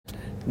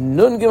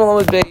Nun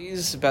Gimel Amud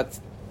Beis, about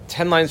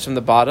 10 lines from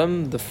the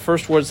bottom. The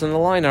first words in the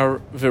line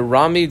are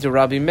Virami de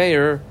Rabbi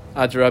Meir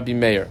ad Rabbi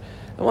Meir.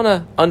 I want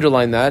to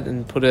underline that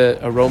and put a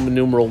Roman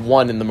numeral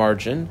 1 in the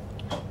margin.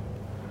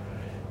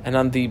 And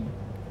on the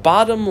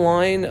bottom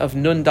line of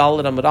Nun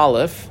Dalet Amud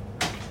Aleph,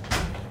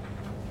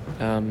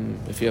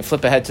 if you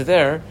flip ahead to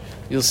there,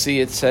 you'll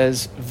see it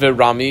says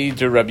Virami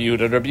de Rabbi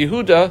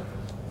Yehuda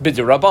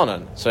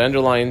b'Dirabanan. So I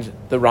underlined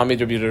the Rami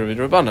de Rabbi Yehuda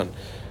b'Dirabanan.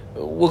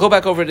 We'll go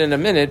back over it in a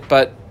minute,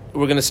 but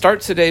we're going to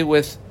start today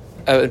with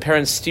an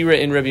apparent stira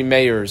in Rabbi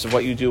Meir's of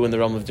what you do in the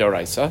realm of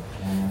Doraisa.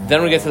 Then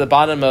when we get to the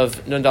bottom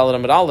of Nun Dalet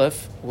Amud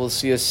Aleph, we'll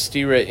see a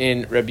stira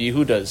in Rabbi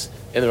Yehuda's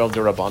in the realm of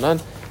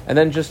Dirabanan. And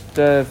then just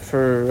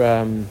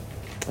for,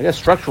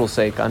 structural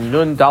sake, on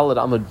Nun Dalet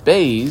Amud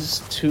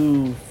Beis,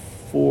 2,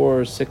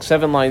 4, 6,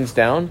 7 lines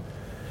down,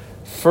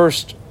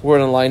 first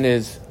word on the line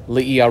is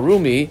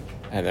Li'iyarumi,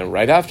 and then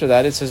right after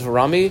that it says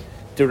Rami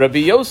de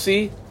Rabbi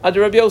Yossi ad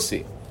Rabbi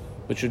Yossi,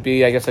 which would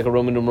be, I guess, like a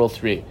Roman numeral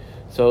 3.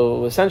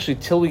 So essentially,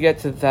 till we get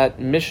to that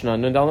Mishnah,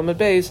 Nun Dalet Amud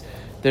Beis,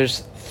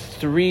 there's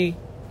 3,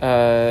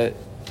 sugyas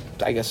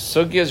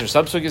or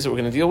sub-sugyas that we're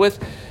going to deal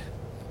with.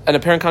 An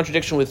apparent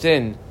contradiction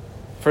within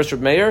first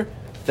Rabbi Meir,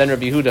 then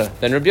Rabbi Yehuda,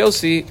 then Rabbi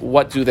Yossi.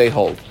 What do they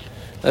hold?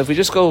 Now, if we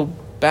just go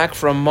back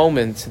for a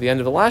moment to the end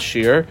of the last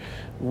year,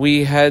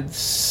 we had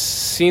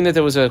seen that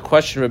there was a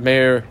question, Rabbi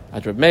Meir,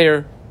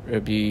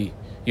 Rabbi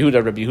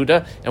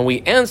Yehuda, and we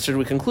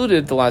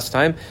concluded the last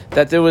time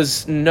that there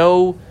was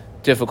no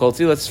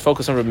difficulty. Let's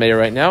focus on Rabbi Meir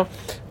right now.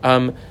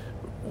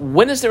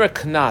 When is there a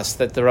knas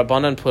that the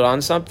Rabbanan put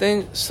on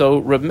something? So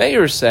Rabbi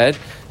Meir said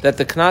that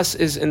the knas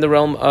is in the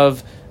realm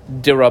of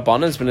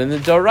Dirabanan, but in the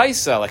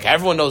Doraisa. Like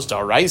everyone knows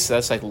Doraisa,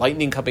 that's like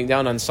lightning coming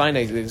down on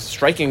Sinai,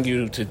 striking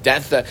you to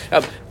death.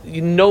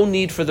 No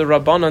need for the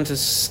Rabbanan to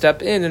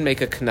step in and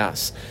make a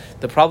knas.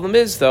 The problem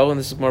is, though, and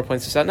this is more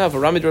points this out now,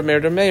 Rami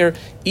de Meir,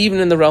 even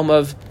in the realm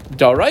of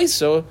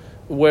Doraisa,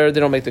 where they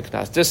don't make the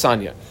knas.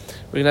 Desanya.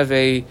 We're going to have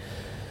a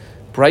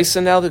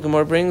Brisa now that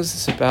Gemara brings.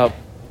 It's about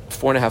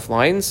 4.5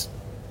 lines,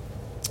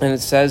 and it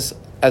says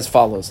as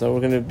follows. Now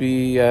we're going to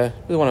be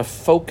really want to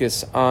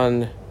focus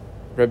on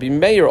Rabbi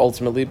Meir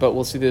ultimately, but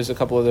we'll see there's a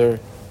couple other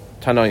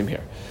Tanoim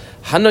here.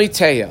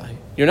 Hanoiteya,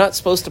 you're not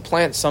supposed to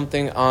plant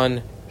something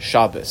on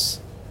Shabbos.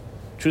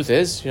 Truth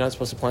is, you're not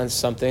supposed to plant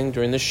something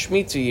during the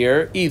Shemitah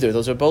year either.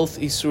 Those are both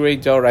Isurei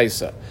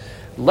Doraisa.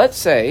 Let's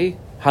say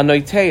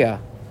Hanoiteya,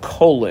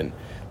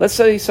 let's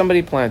say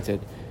somebody planted.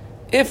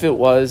 If it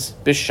was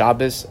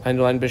B'Shabbos, I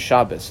underline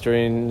B'Shabbos,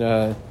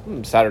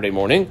 during Saturday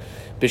morning,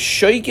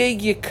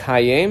 B'Shoigeg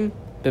Yikayim,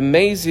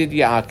 B'Mezid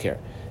Ya'aker.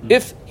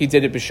 If he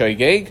did it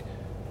B'Shoigeg,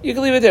 you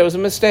can leave it there. It was a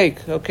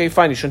mistake. Okay,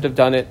 fine, you shouldn't have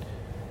done it.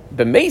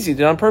 B'Mezid did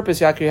it on purpose,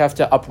 Ya'aker, you have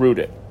to uproot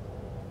it.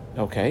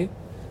 Okay?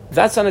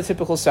 That's on a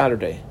typical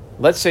Saturday.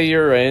 Let's say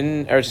you're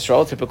in Eretz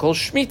Yisrael, typical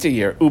Shemitah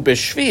year.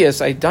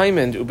 Ubeshvius, I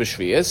diamond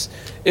Ubeshvius.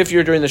 If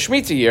you're during the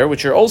Shemitah year,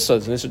 which you're also,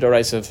 in this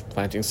Doraisa of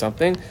planting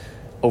something,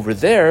 over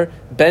there,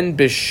 ben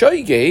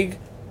b'shoigeg,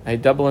 I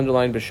double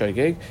underline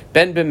b'shoigeg,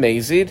 ben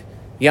b'mezid,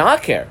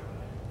 ya'aker.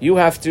 You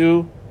have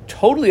to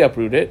totally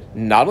uproot it,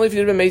 not only if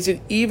you did b'mezid,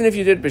 even if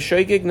you did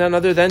b'shoigeg, none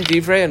other than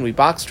divrei, and we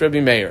boxed Rabbi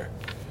Meir.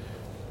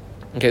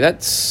 Okay,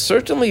 that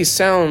certainly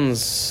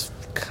sounds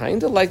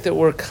kind of like that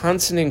we're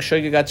consenting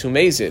shoigeg to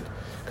mezid,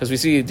 because we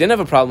see you didn't have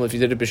a problem if you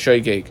did it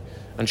b'shoigeg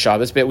on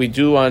Shabbos, but we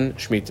do on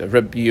Shemitah.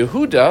 Rabbi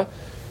Yehuda,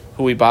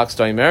 who we boxed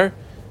Daimer,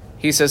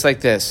 he says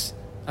like this,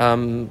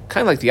 kind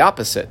of like the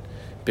opposite.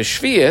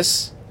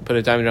 B'shvius, put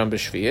a diamond around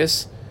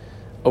B'shvius.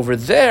 Over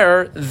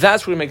there,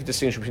 that's where we make a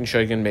distinction between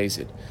shoigeg and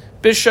mezid.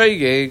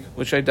 B'shoigeg,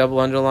 which I double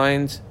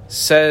underlined,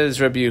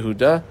 says Rabbi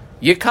Yehuda,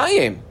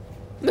 Yekayim.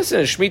 Listen,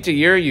 a Shemitah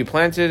year, you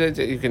planted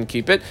it, you can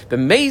keep it. The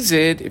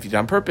mezid, if you did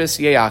on purpose,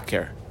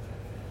 Ye'aker.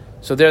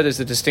 So there's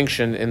a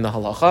distinction in the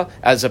halacha,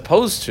 as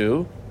opposed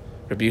to,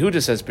 Rabbi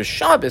Yehuda says,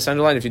 B'Shabbos,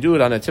 underline, if you do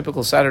it on a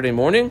typical Saturday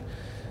morning,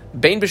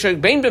 Bein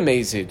B'shoigeg, Bein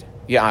B'mezid,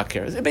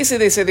 Ya'aker. Basically,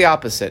 they say the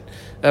opposite.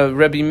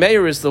 Rabbi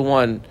Meir is the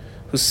one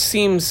who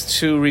seems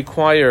to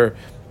require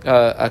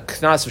a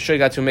knas of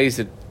shoigeg to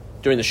mezid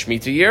during the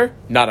Shemitah year,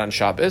 not on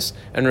Shabbos.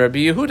 And Rabbi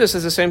Yehuda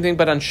says the same thing,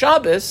 but on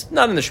Shabbos,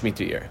 not in the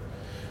Shemitah year.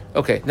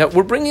 Okay, now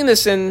we're bringing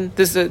this in,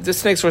 this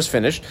snake source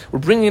finished, we're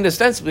bringing it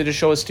ostensibly to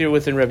show a steer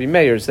within Rabbi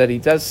Meir's, that he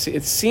does,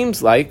 it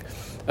seems like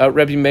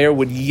Rabbi Meir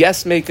would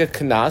make a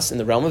knas in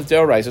the realm of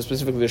Deoraisa,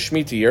 specifically the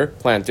Shemitah year,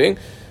 planting,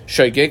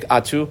 shoigeg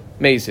atu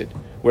mezid.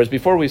 Whereas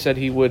before we said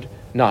he would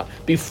not.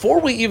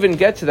 Before we even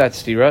get to that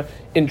stira,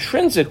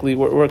 intrinsically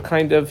we're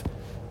kind of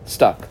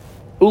stuck.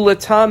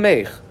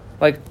 Ulatamech.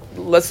 Like,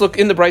 let's look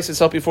in the Bryce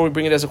itself before we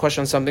bring it as a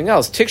question on something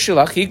else.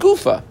 Tikshilach hi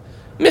gufa.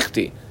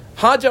 Michti.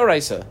 Ha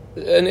deoraisa.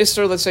 An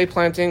Isser, let's say,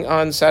 planting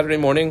on Saturday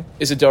morning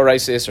is a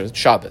deoraisa Isser, it's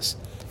Shabbos.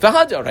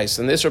 Vaha deoraisa.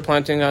 An Isser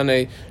planting on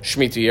a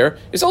Shemitah year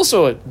is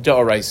also a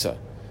deoraisa.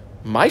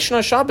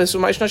 Maishna Shabbos or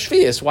Maishna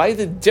Shvius. Why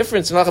the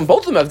difference in halacha?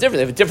 Both of them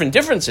have different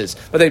differences,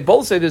 but they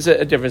both say there's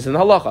a difference in the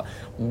halacha.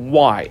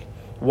 Why?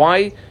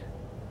 Why,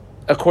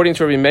 according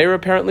to Rabbi Meir,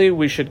 apparently,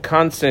 we should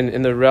constant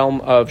in the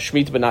realm of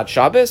Shemitah but not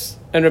Shabbos,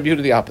 and Rabbi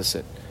Yehuda the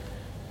opposite.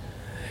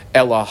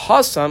 Ela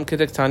hasam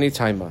kedektani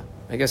taima.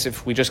 I guess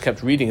if we just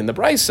kept reading in the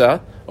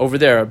Brisa, over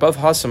there, above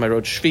Hasam, I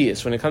wrote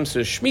Shvius. When it comes to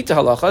Shemitah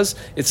halachas,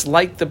 it's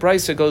like the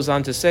Brisa goes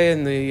on to say,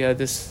 and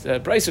this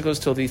Brisa goes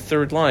till the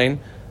third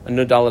line,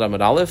 Nun Daled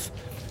Amud Aleph,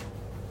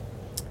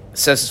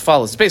 says as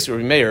follows. It's basically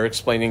Rebbe Meir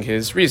explaining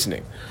his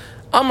reasoning.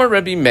 Amar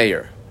Rebbe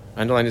Meir,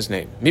 underline his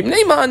name.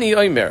 Mipnei ma'ani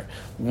oimer.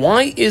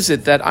 Why is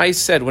it that I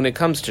said when it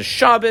comes to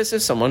Shabbos,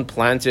 if someone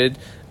planted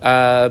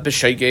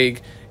b'shegeg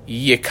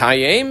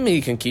yikayim,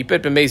 he can keep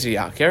it, b'mezi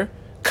yaker,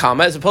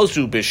 comma, as opposed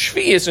to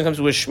b'shvius, when it comes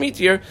to a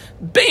shmitir,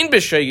 bein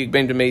b'shegeg,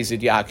 bein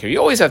b'mezid yaker. You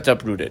always have to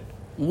uproot it.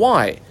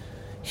 Why?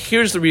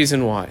 Here's the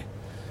reason why.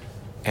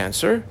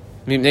 Answer: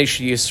 Mipnei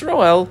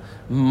sheYisrael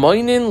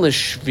moinin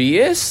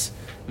l'shvius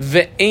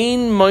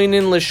ve'ein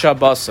moinin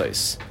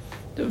l'shabbosais.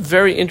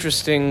 Very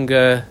interesting.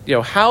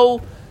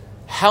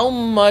 How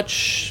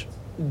much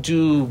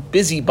do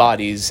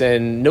busybodies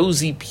and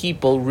nosy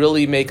people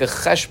really make a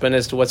cheshbon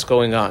as to what's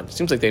going on? It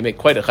seems like they make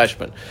quite a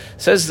cheshbon.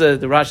 Says the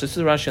Rashi, this is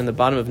the Rashi on the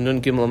bottom of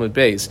Nun Gimel Amud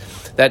Beis,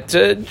 that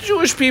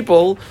Jewish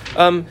people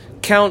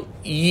count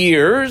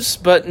years,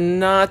 but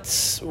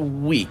not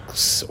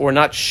weeks, or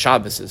not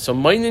Shabbos. So,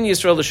 Mainin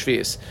Yisrael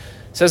L'Shvius.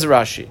 Says the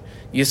Rashi,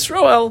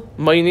 Yisrael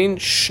Mainin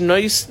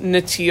Shnois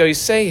Netiyos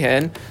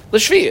Sehen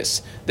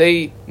L'Shvius.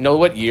 They know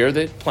what year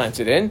they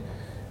planted in.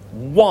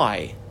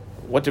 Why?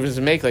 What difference does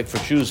it make? Like for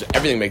Jews,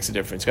 everything makes a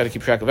difference. Got to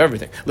keep track of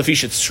everything.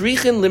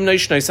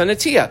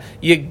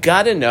 You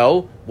got to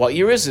know what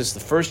year is this? The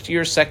first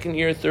year, second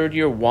year, third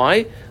year.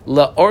 Why?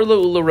 La orla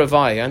ula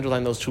ravai.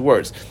 Underline those two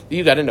words.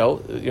 You got to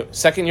know.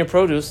 Second year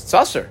produce, it's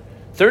usher.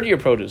 Third year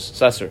produce,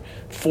 it's usher.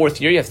 Fourth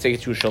year, you have to take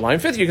it to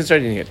Shalim. Fifth year, you can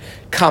start eating it.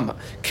 Kama.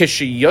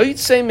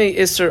 Kishiyoitse me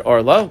iser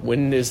orla.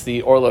 When is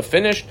the orla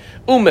finished?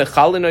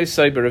 Umechalinoy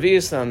say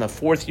beravius. On the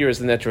fourth year is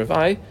the net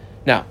ravai.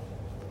 Now,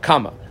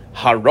 kama.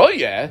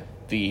 Haroye,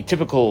 the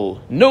typical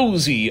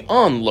nosy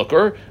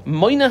onlooker,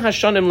 moina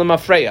hashanim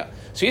lemafreya.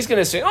 So he's going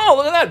to say, oh,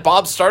 look at that,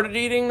 Bob started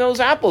eating those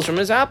apples from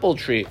his apple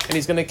tree. And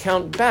he's going to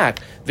count back.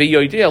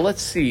 V'yoidea,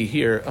 let's see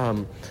here.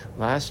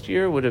 Last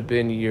year would have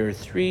been year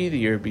 3, the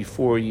year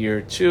before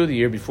year 2, the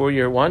year before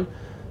year 1.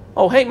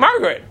 Oh, hey,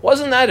 Margaret,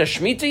 wasn't that a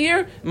Shemitah year?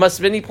 It must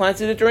have been he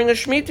planted it during a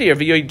Shemitah year.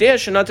 V'yoidea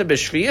shenata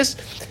b'shvius.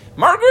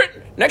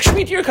 Margaret, next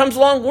Shemitah year comes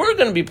along, we're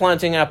going to be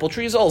planting apple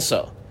trees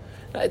also.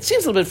 It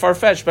seems a little bit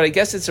far-fetched, but I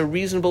guess it's a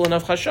reasonable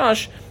enough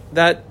chashash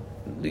that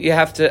you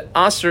have to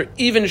aser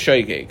even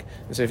shoygeg.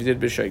 And so if you did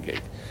b'shoygeg.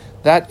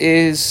 That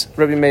is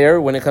Rebbe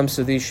Meir when it comes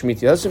to the Shemitah.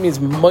 That's what it means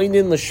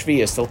moinin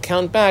l'shvius. They'll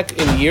count back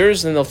in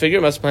years and they'll figure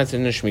it must be planted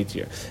in a Shemitah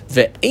year.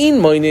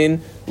 Ve'ein moinin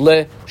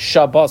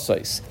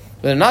l'shabbosais.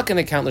 They're not going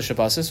to count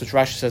l'shabbosais, which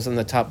Rashi says on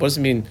the top. What does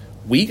it mean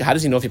week? How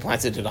does he know if he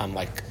planted it on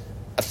like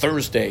a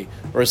Thursday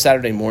or a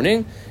Saturday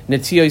morning?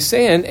 Netiyos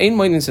ein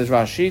moinin, says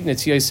Rashi,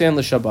 netiyos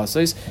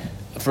l'shabbosais.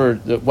 For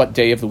what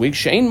day of the week?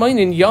 Shein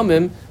mainin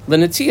yamim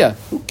lenatia.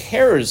 Who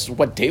cares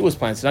what day was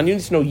planted on? You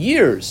need to know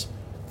years.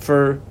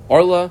 For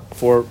Orla,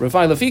 for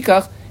Revai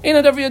Lefikach, ain't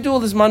it every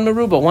adul is man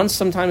meruba. Once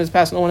some time has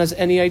passed, no one has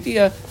any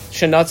idea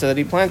shenatza that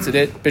he planted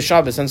it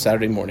b'Shabbos on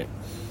Saturday morning.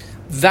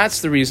 That's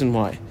the reason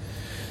why.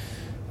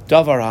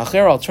 Davar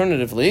acher,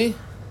 alternatively,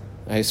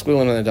 I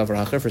squeal in on the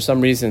davar acher. For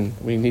some reason,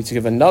 we need to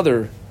give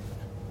another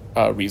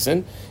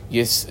reason.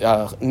 Yes,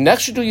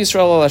 nechshedu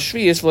Yisrael al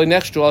Shvius v'lo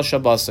nechshedu al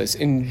Shabbos.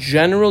 In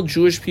general,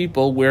 Jewish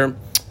people were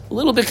a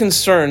little bit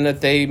concerned that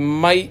they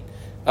might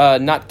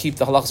not keep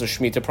the halachas of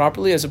Shemitah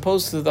properly, as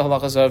opposed to the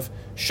halachas of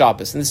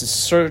Shabbos. And this is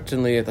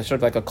certainly sort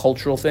of like a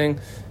cultural thing,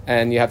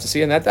 and you have to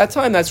see. And at that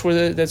time, that's where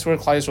Klal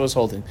Yisrael was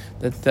holding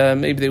that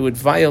maybe they would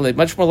violate,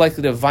 much more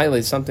likely to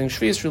violate something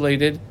Shvius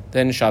related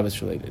than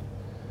Shabbos related.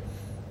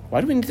 Why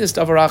do we need this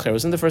davar acher?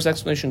 Wasn't the first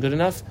explanation good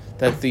enough?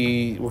 That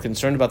we're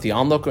concerned about the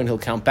onlooker and he'll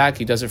count back.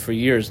 He does it for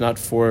years, not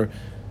for,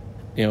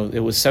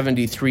 it was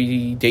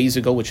 73 days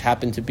ago, which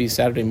happened to be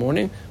Saturday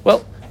morning.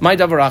 Well, my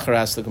davar acher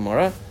asked the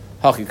Gemara,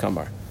 Haki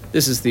Kamar.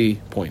 This is the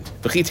point.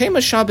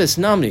 V'chitema Shabbos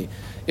namni.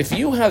 If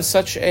you have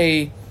such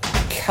a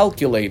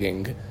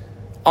calculating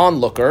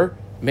onlooker,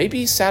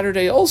 maybe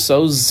Saturday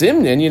also,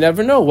 Zimnin, you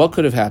never know what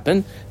could have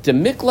happened.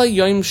 Demikla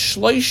yom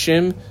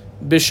shloishim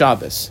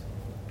b'Shabbos.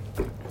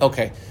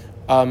 Okay.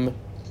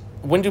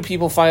 When do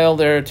people file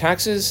their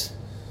taxes?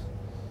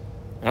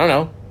 I don't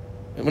know.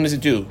 When does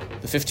it due?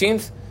 The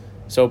 15th?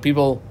 So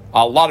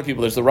a lot of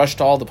people, there's the rush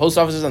to all the post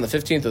offices on the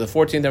 15th or the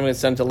 14th, then we're going to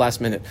send it to the last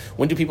minute.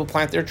 When do people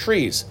plant their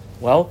trees?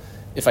 Well,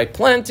 if I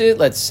plant it,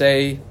 let's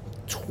say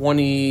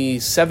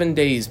 27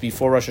 days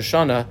before Rosh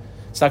Hashanah,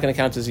 it's not going to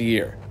count as a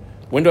year.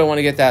 When do I want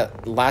to get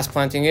that last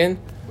planting in?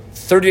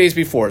 30 days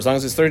before. As long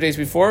as it's 30 days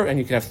before, and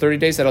you can have 30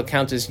 days, that'll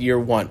count as year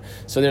 1.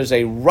 So there's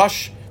a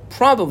rush.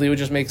 Probably would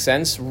just make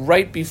sense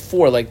right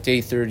before, like day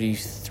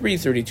 33,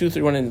 32,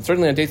 31, and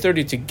certainly on day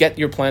 30 to get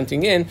your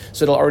planting in,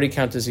 so it'll already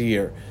count as a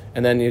year.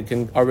 And then you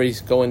can already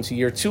go into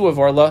year 2 of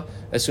Orla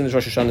as soon as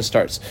Rosh Hashanah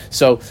starts.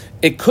 So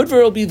it could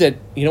very well be that,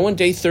 when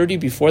day 30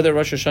 before the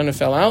Rosh Hashanah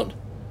fell out?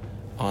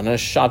 On a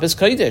Shabbos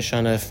Kodesh,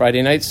 on a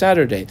Friday night,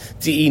 Saturday.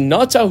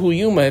 Di'inata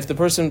huyuma, if the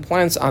person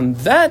plants on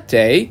that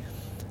day,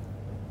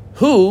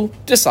 who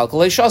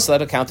disalkale shas,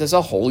 that'll count as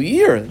a whole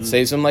year. It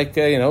saves him like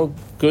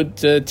good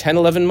 10,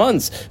 11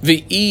 months.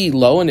 V'i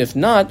lo, and if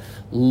not,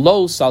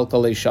 lo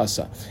salkale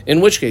shasa.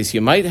 In which case,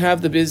 you might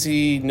have the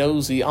busy,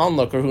 nosy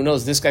onlooker who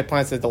knows this guy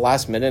plants at the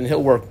last minute, and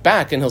he'll work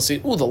back and he'll see,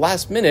 the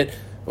last minute.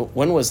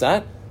 When was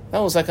that? That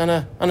was like on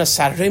a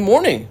Saturday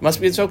morning. Must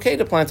be it's okay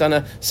to plant on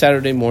a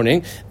Saturday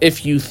morning.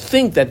 If you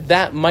think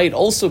that might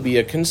also be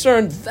a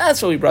concern,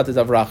 that's why we brought the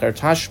davar acher.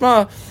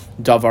 Tashma,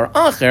 davar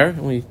acher,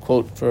 we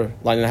quote for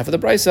line and a half of the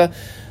brisa.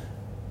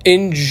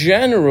 In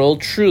general,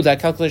 true, that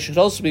calculation should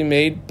also be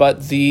made,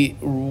 but the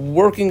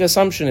working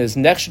assumption is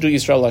next do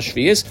Yisrael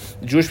Hashviyas.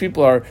 The Jewish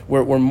people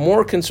we're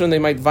more concerned they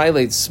might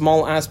violate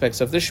small aspects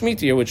of the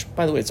Shemitah year, which,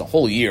 by the way, it's a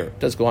whole year. It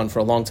does go on for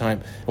a long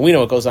time. And we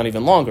know it goes on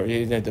even longer.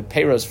 The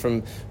payros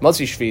from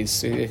Motzi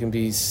Shvius, it can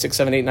be 6,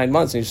 7, 8, 9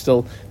 months, and you're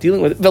still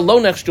dealing with it. The low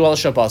next do al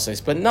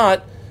Shabbases, but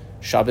not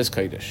Shabbos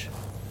Kodesh.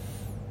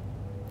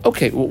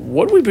 Okay, well,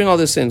 what do we bring all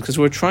this in? Because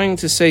we're trying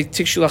to say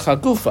Tikshilach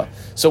HaGufa.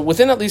 So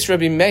within at least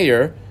Rabbi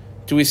Meir,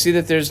 do we see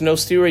that there's no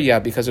stira? Yeah,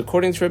 because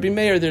according to Rabbi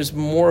Meir, there's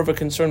more of a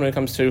concern when it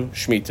comes to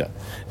Shemitah.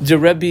 De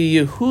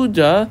Rabbi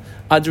Yehuda,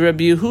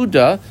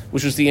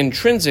 which was the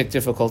intrinsic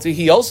difficulty,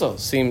 he also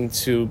seemed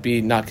to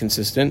be not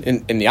consistent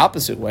in the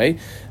opposite way.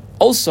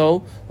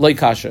 Also, like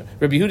Kasha.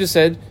 Rabbi Yehuda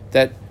said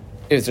that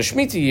if it's a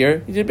Shemitah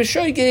year, you did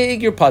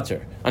b'shoigeg, you're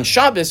pater. On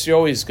Shabbos, you're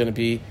always going to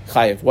be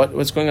chayiv.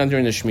 What's going on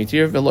during the Shemitah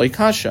year? V'loi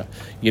kasha.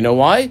 You know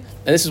why? And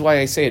this is why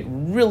I say it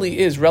really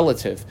is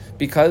relative.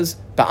 Because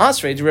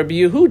Ba'asrei, Rabbi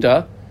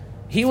Yehuda,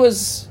 he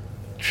was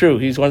true.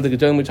 He's one of the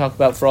Gedolim we talk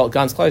about for all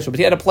Gans Klal Yisrael, but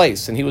he had a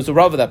place, and he was the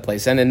Rav of that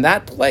place. And in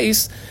that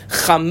place,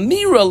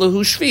 Chamira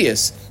lehu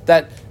Shvius,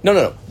 that,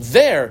 no,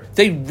 there,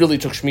 they really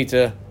took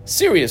Shemitah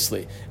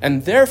seriously.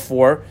 And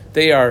therefore,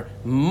 they are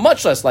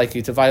much less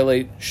likely to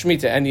violate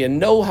Shemitah. And you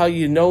know how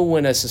you know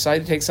when a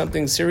society takes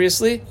something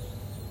seriously?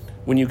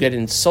 When you get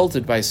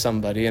insulted by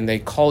somebody and they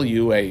call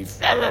you a...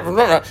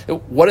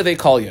 What do they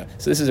call you?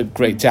 So this is a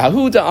great...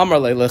 When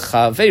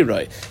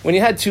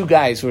you had two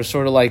guys who were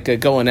sort of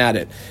like going at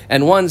it,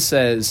 and one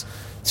says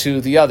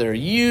to the other,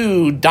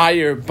 you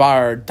dire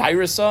bar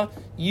dirisa,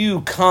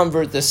 you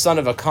convert, the son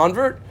of a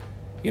convert.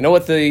 You know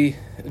what the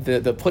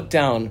put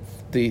down,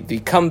 the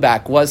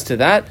comeback was to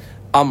that?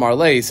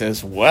 Amarle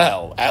says,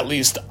 well, at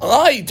least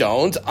I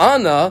don't.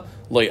 Ana...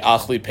 I don't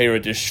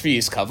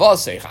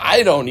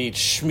eat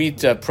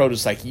Shemitah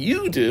produce like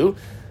you do,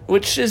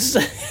 which is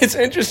it's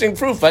an interesting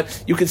proof.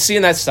 But you can see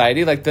in that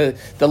society, like the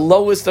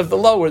lowest of the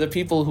low were the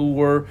people who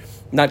were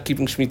not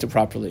keeping Shemitah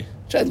properly.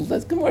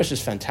 That Gemara is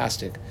just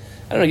fantastic.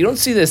 I don't know, you don't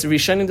see this. The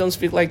Rishonim don't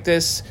speak like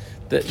this.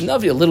 The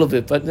Navi a little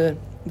bit, but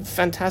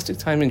fantastic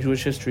time in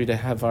Jewish history to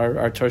have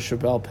our Torah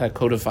Sheba'al Peh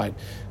codified.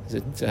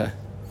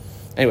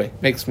 Anyway,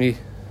 makes me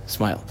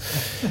smile.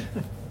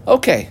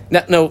 Okay,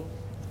 now.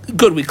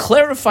 Good, we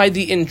clarified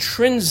the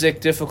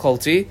intrinsic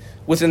difficulty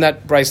within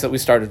that brayso that we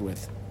started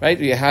with, right?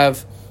 You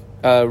have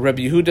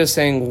Rabbi Yehuda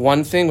saying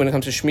one thing when it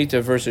comes to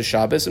Shemitah versus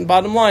Shabbos, and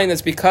bottom line,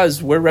 it's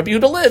because where Rabbi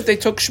Yehuda lived, they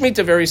took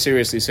Shemitah very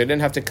seriously, so they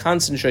didn't have to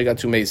concentrate on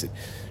Tumezid.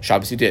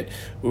 Shabbos he did.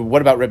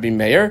 What about Rabbi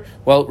Meir?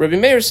 Well, Rabbi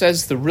Meir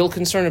says the real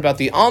concern about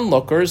the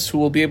onlookers who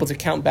will be able to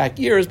count back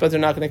years, but they're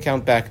not going to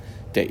count back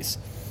days.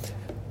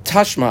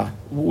 Tashma,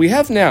 we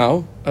have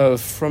now,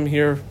 from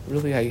here,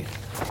 really, I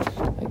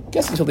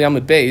guess until the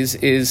Amud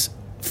Beis, is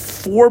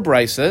 4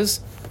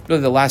 braises.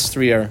 Really, the last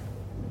 3 are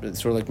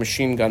sort of like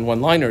machine gun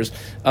one-liners.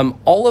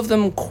 All of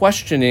them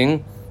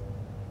questioning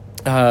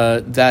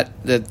that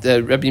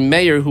Rabbi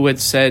Meir, who had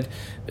said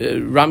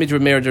Rami der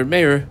Meir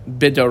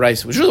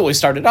bidoraisa, which is really what we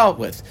started out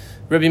with.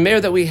 Rabbi Meir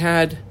that we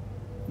had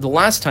the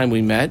last time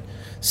we met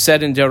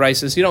said in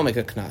Deoraisa, you don't make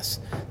a knas.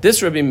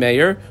 This Rabbi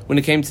Meir, when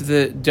it came to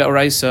the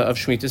Deoraisa of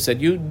Shemitah,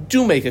 said you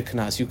do make a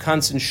knas. You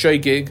constant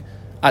shoygig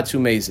atu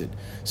mezid.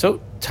 So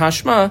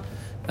Tashma,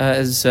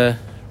 as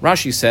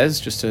Rashi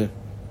says, just to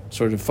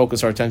sort of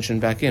focus our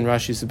attention back in,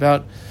 Rashi's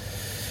about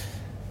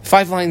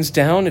 5 lines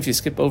down. If you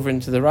skip over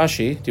into the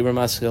Rashi, Dibur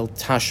Maskil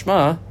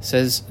Tashma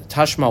says,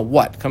 Tashma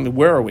what?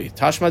 Where are we?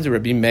 Tashma de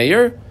Rabbi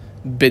Meir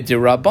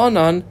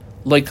b'dirabanan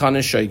loikana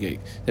shoygig.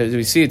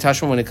 We see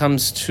Tashma when it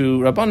comes to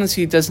Rabbanans,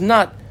 he does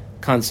not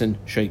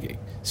constant shoygig.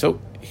 So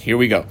here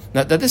we go.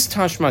 Now this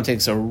Tashma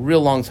takes a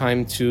real long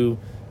time to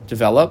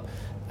develop.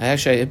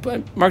 Actually,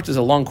 it marked as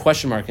a long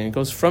question mark, and it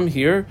goes from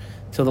here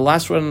till the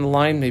last word on the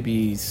line,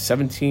 maybe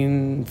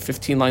 17,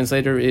 15 lines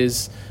later,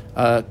 is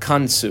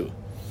kansu.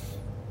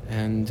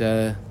 And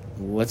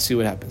let's see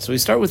what happens. So we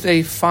start with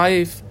a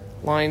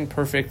 5-line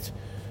perfect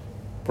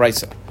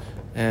brisa.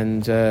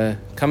 And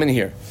come in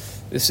here.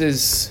 This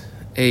is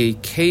a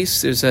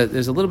case, there's a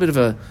little bit of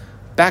a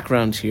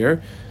background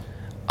here.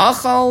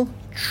 Achal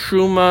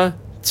truma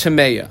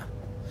tameya.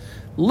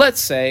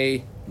 Let's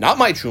say, not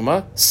my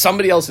truma,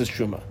 somebody else's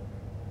truma.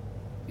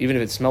 Even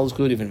if it smells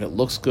good, even if it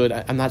looks good,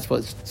 I'm not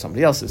supposed,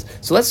 somebody else's.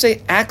 So let's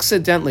say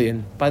accidentally,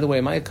 and by the way,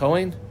 am I a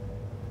Kohen?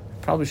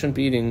 Probably shouldn't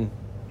be eating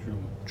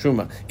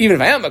truma. Even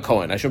if I am a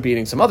Kohen, I shouldn't be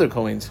eating some other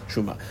Kohen's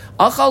truma.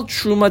 Achal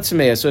truma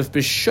tameya. So if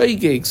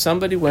b'shoigig,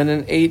 somebody went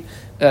and ate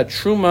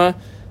truma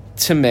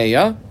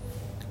tameya,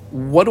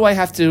 what do I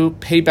have to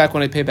pay back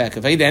when I pay back?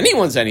 If I eat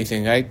anyone's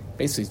anything, I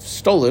basically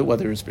stole it,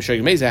 whether it's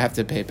b'shoig meza, I have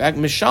to pay it back.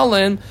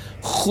 Mishalem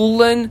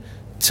chulin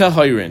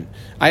tahirin.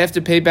 I have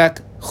to pay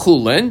back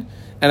chulin,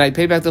 and I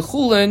pay back the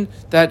chulin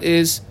that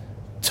is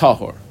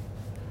tahor.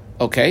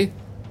 Okay?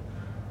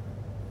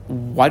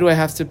 Why do I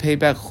have to pay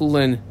back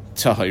chulin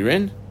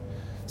tahirin?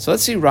 So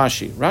let's see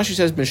Rashi. Rashi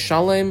says,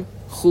 Mishalem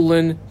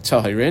chulin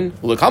tahirin.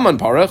 L'kaman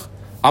parach,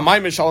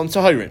 amai mishalem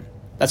tahirin.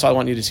 That's what I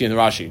want you to see in the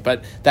Rashi.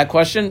 But that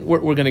question, we're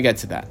going to get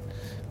to that.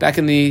 Back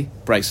in the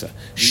Brisa.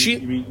 You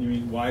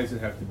mean why does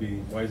it have to be,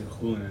 why is it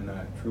chulin and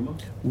not truma?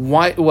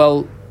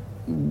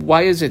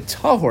 Why is it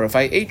tahor? If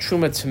I ate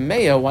truma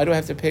tameya, why do I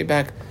have to pay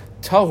back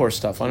tahor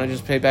stuff? Why don't I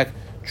just pay back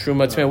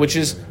truma tameya, which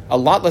is a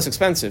lot less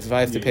expensive if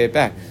I have to pay it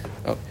back?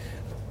 Oh.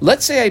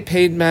 Let's say I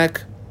paid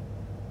back,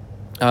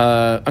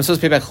 I'm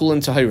supposed to pay back chulin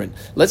tahirin.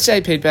 Let's say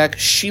I paid back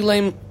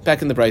shilem,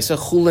 back in the Brisa,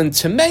 chulin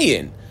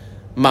tameyin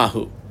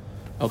mahu.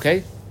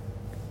 Okay?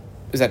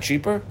 Is that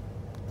cheaper?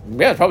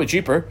 Yeah, it's probably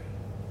cheaper.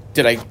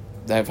 Did I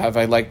have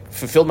I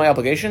fulfilled my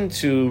obligation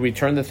to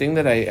return the thing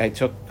that I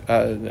took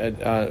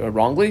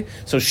wrongly?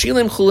 So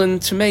shilim chulin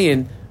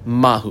tameyin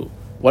mahu.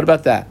 What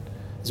about that?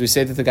 As we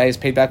say that the guy has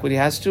paid back what he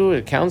has to,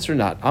 it counts or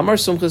not? Amar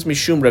sumchas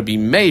mishum Rabbi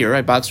Meir.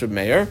 I box Rabbi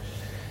Meir.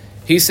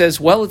 He says,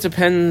 well, it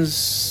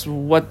depends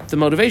what the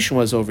motivation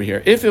was over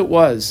here. If it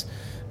was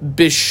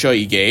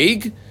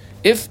bishoigeg,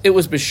 if it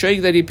was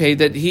b'shoig that he paid,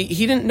 that he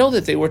didn't know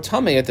that they were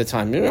tamei at the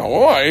time.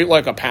 I ate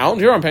like a pound,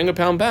 here I'm paying a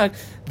pound back.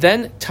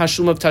 Then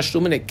tashlum of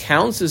tashlum, and it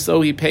counts as though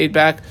he paid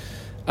back,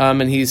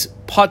 and he's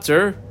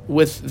potter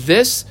with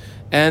this,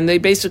 and they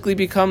basically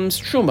becomes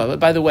truma. But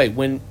by the way,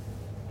 when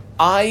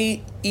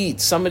I eat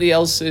somebody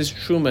else's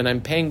truma and I'm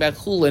paying back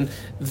chulin,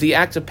 the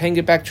act of paying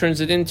it back turns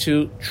it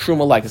into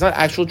truma-like. It's not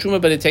actual truma,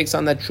 but it takes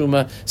on that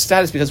truma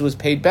status because it was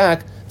paid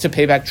back to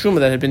pay back truma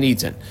that had been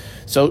eaten.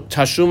 So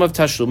tashlum of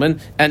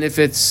tashlumin, and if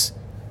it's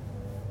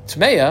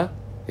tmeya,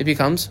 it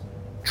becomes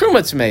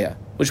truma tmeya.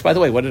 Which, by the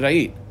way, what did I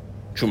eat?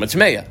 Truma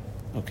tmeya.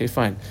 Okay,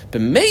 fine.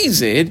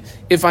 B'mezid,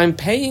 if I'm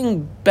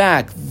paying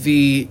back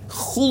the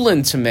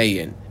chulin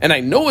tmeyin, and I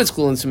know it's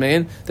chulin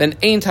tmeyin, then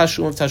ain't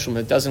tashlum of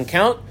tashlumin. It doesn't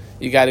count.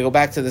 You got to go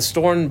back to the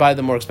store and buy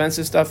the more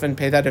expensive stuff and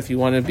pay that if you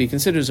want to be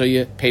considered, so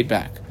you paid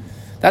back.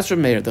 That's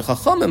from Meir. The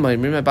Chachamim, I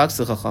remember back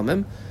to the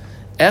Chachamim,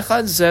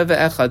 echad zeh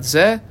ve'echad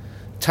zeh,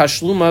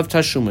 tashlum of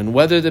tashlumin.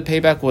 Whether the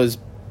payback was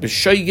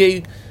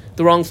b'shoigeg,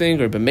 the wrong thing,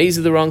 or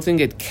b'mezid, the wrong thing,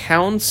 it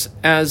counts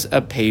as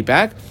a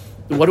payback.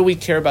 What do we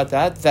care about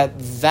that?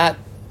 That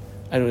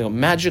I don't know,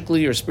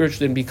 magically or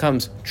spiritually, it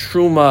becomes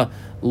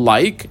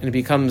truma-like, and it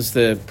becomes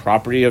the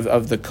property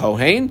of the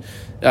Kohen.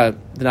 The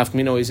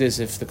nafkamina always is,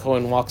 if the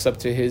Kohen walks up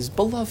to his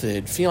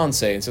beloved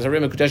fiancé and says,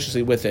 Harima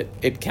Kodeshiously with it,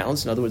 it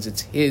counts. In other words,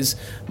 it's his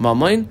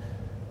mamain.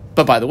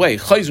 But by the way,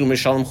 Chayzu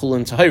Mishalem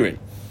Chulin Tahirin.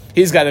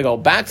 He's got to go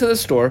back to the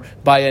store,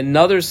 buy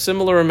another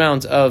similar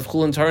amount of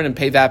Chulin Tahirin and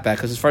pay that back,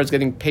 because as far as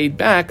getting paid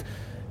back,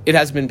 it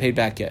hasn't been paid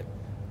back yet.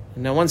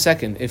 Now, one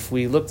second. If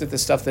we looked at the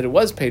stuff that it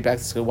was paid back,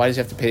 let's go, why does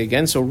he have to pay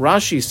again? So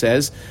Rashi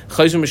says,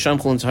 Chayzu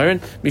Mishalem Chulin Tahirin,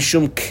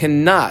 Mishum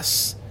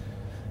Kenas.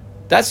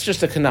 That's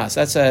just a kenas.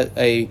 That's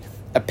a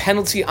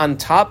penalty on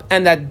top,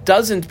 and that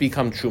doesn't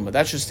become truma.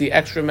 That's just the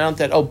extra amount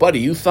that, oh, buddy,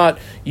 you thought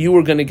you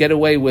were going to get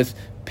away with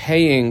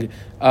paying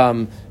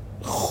chulin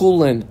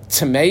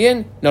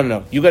tameyin?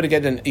 No. You got to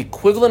get an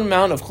equivalent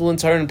amount of chulin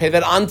tameyin and pay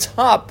that on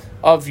top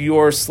of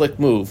your slick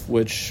move,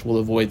 which will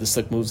avoid the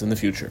slick moves in the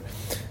future.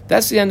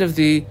 That's the end of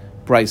the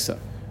brisa.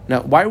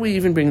 Now, why are we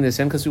even bringing this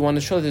in? Because we want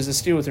to show there's a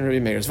steer within Rabbi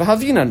Meir's.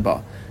 V'havinan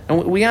ba.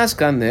 And we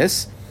ask on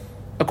this,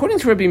 according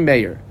to Rabbi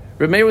Meir,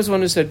 Rabbi Meir was the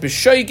one who said,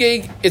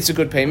 B'shoigeg, it's a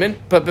good payment,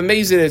 but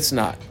b'mezid, it's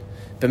not.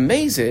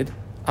 B'mezid,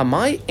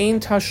 amai ein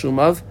tashlum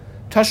of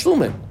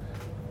tashlumin.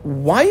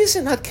 Why is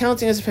it not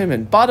counting as a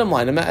payment? Bottom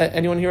line,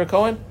 anyone here a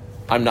Kohen?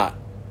 I'm not.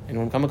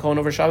 Anyone become a Kohen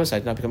over Shabbos? I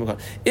did not become a Kohen.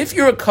 If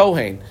you're a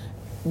Kohen,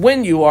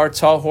 when you are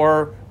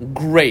tahor,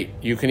 great,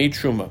 you can eat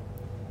truma.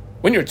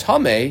 When you're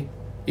tameh,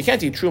 you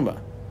can't eat truma.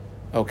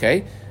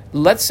 Okay?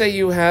 Let's say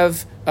you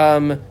have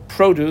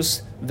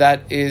produce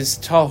that is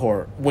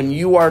tahor. When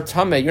you are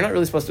tameh, you're not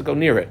really supposed to go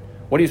near it.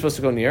 What are you supposed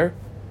to go near?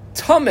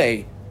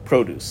 Tameh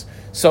produce.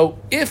 So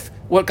if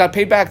what got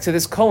paid back to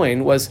this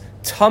Kohen was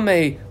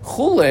tameh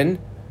chulin,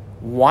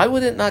 why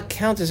would it not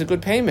count as a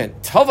good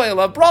payment? Tavai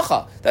alav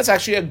bracha. That's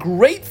actually a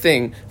great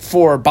thing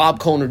for Bob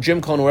Cohen or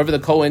Jim Cohen, whoever the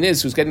Kohen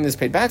is who's getting this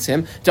paid back to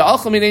him.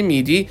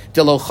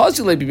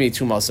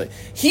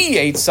 He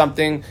ate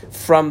something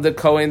from the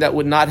Kohen that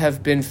would not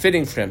have been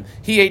fitting for him.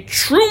 He ate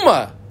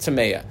truma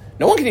tameya.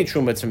 No one can eat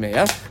truma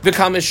tameya.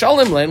 V'kam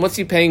mishalim len. What's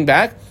he paying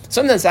back?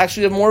 Something that's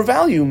actually of more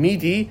value.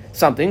 Midi,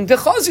 something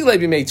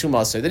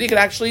that he could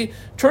actually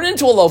turn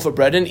into a loaf of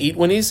bread and eat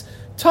when he's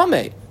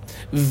tameh.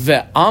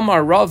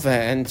 Ve'amar Rava,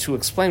 and to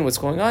explain what's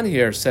going on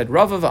here, said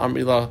Rava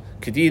ve'amrila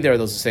kedi. There are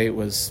those who say it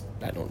was,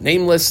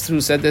 nameless, who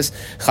said this.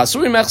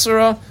 Chasuri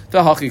mechsura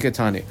ve'hachi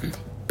ketani.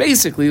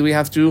 Basically, we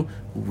have to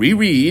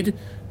reread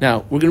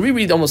Now, we're going to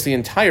reread almost the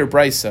entire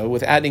brisa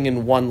with adding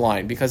in one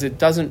line because it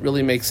doesn't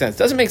really make sense. It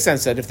doesn't make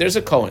sense that if there's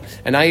a Kohen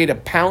and I ate a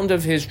pound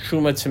of his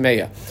truma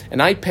tameya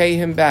and I pay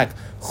him back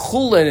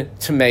chulin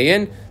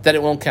tameyin, that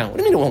it won't count. What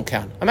do you mean it won't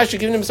count? I'm actually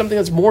giving him something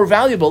that's more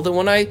valuable than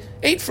when I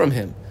ate from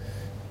him.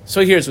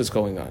 So here's what's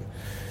going on.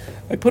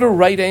 I put a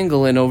right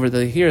angle in over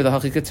the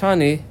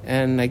Hachikatani,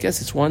 and I guess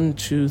it's 1,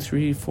 2,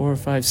 3, 4,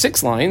 5,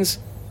 6 lines.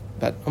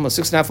 About almost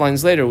 6.5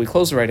 lines later, we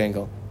close the right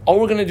angle. All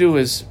we're going to do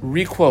is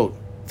requote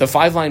the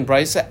 5-line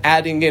brisa,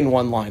 adding in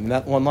one line. And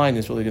that one line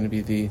is really going to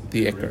be the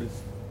ikr.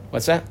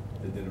 What's that?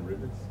 They did a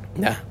ribbons?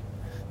 Nah.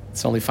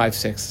 It's only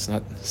 5-6. It's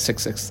not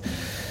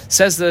 6-6.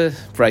 Says the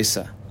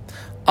brisa.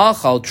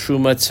 Achal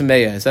truma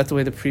tmeya. Is that the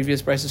way the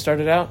previous brisa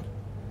started out?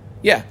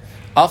 Yeah.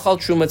 Achal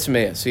truma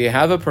tmeya. So you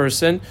have a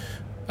person,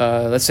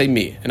 let's say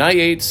me, and I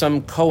ate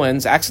some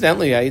Kohen's,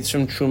 accidentally I ate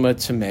some truma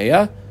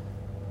tmeya.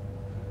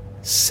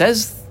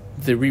 Says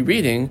the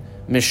rereading,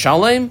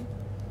 Mishalem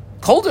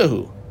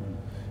koldahu.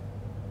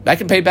 I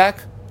can pay back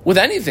with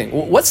anything.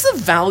 What's the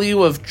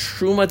value of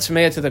truma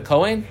tameya to the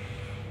Kohen?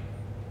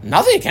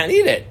 Nothing. You can't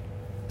eat it.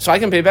 So I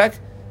can pay back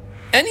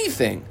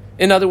anything.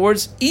 In other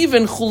words,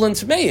 even chulin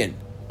tameyin.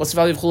 What's the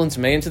value of chulin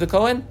tameyin to the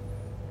Kohen?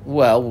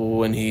 Well,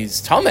 when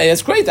he's tamei,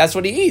 that's great. That's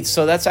what he eats.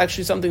 So that's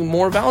actually something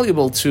more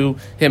valuable to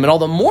him. And all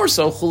the more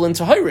so, chulin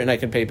tahirin I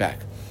can pay back.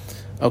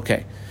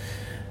 Okay.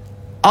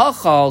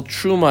 Achal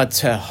truma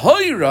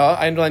tehoira.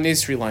 I underline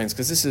these 3 lines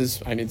because this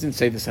is, it didn't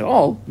say this at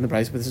all in the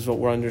price, but this is what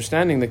we're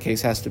understanding the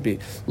case has to be.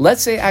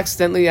 Let's say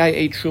accidentally I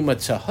ate truma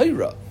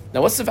tehoira.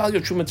 Now, what's the value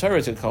of truma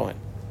tehoira to Kohen?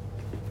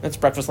 That's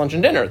breakfast, lunch,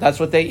 and dinner. That's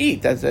what they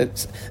eat.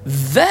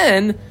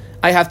 Then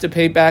I have to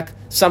pay back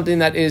something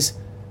that is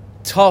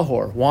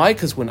tahor. Why?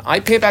 Because when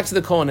I pay back to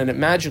the Kohen and it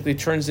magically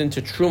turns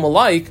into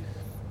truma-like,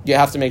 you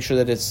have to make sure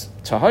that it's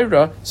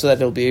tahira so that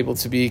it'll be able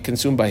to be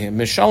consumed by him.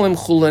 Mishalim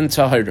chulin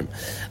tahirim.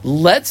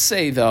 Let's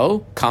say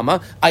though,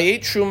 I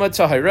ate truma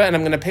tahira and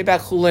I'm going to pay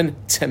back chulin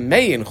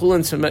tameyin.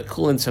 Chulin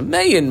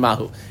tameyin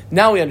mahu.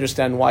 Now we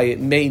understand why it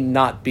may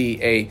not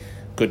be a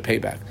good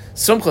payback.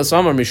 Sumchas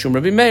amar mishum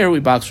Rabbi Meir. We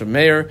box from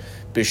Meir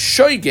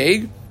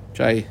b'shoigeg, which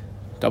I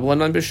double on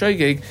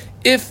b'shoigeg.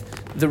 If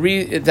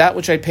that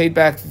which I paid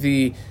back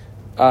the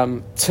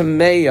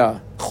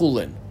tameya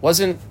chulin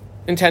wasn't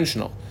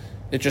intentional.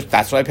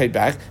 That's what I paid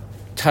back.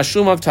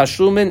 Tashlum of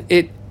tashlumin,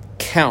 it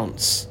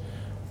counts.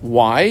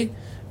 Why?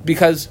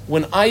 Because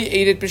when I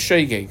ate it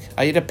b'shoigeg,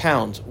 I ate a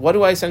pound. What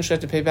do I essentially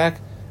have to pay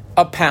back?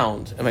 A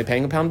pound. Am I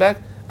paying a pound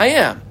back? I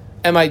am.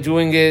 Am I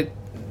doing it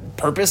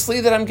purposely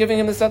that I'm giving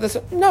him this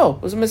stuff? No,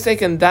 it was a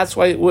mistake, and that's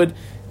why it would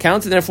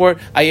count. And therefore,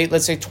 I ate,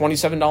 let's say,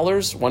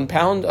 $27, 1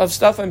 pound of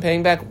stuff. I'm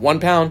paying back 1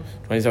 pound,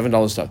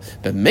 $27 stuff.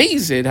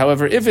 B'mezid,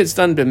 however, if it's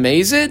done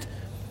b'mezid,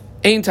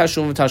 ain't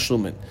tashlum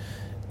tashlumin.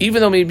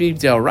 Even though maybe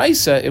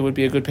deoraisa, it would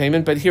be a good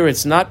payment, but here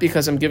it's not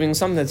because I'm giving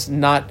something that's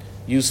not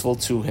useful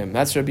to him.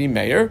 That's Rabbi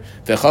Meir.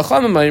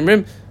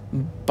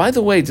 By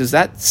the way, does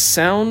that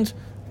sound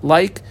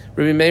like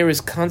Rabbi Meir is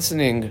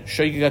consigning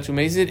shoygigatu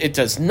mezid? It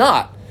does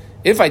not.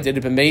 If I did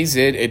it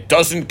b'mezid, it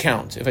doesn't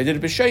count. If I did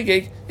it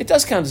b'shoygig, it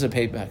does count as a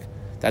payback.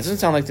 That doesn't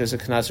sound like there's a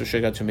kanas for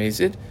shoygigatu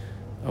mezid.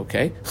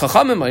 Okay.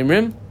 Chachamim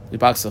ma'imrim,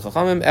 libaksa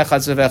chachamim,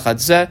 echad zeh ve'echad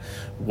zeh,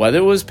 whether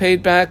it was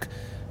paid back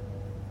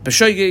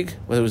b'shoygig,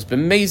 whether it was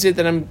b'mezid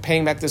that I'm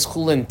paying back this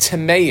chulin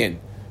tameyin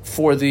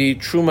for the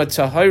truma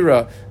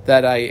tahira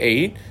that I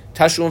ate,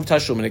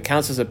 tashum, and it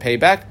counts as a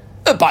payback.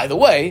 By the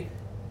way,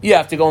 you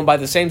have to go and buy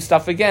the same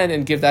stuff again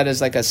and give that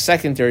as like a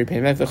secondary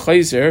payment, the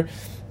chayzer,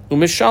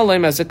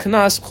 umishalem as a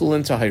kanas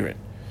chulin tahirin.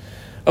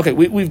 Okay,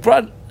 we've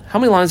brought, how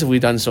many lines have we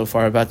done so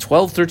far? About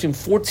 12, 13,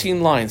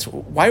 14 lines.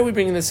 Why are we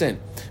bringing this in?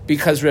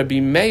 Because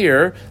Rabbi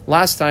Meir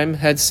last time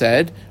had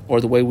said,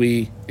 or the way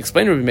we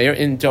explained Rabbi Meir,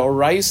 in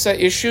Doraisa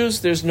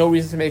issues, there's no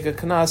reason to make a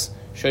kanas.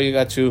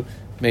 Shoygigatu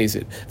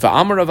mezid.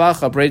 Va'amar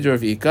Ravacha Breder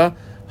Ravika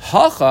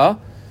Hacha.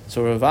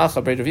 So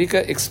Ravacha Breder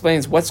Ravika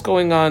explains what's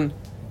going on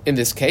in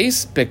this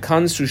case.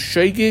 Bekansu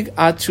shoygig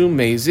atu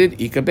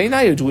mezid ika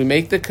beinayu. Do we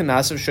make the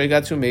kanas of shoygig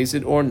atu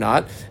mezid or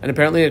not? And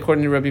apparently,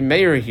 according to Rabbi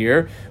Meir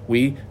here,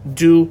 we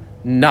do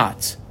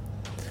not.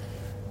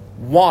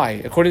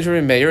 Why? According to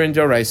Rabbi Meir in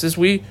Doraisas,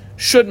 we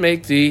should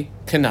make the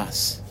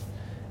kanas.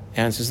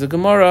 Answers the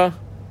Gemara,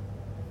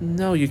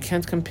 no, you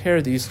can't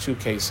compare these two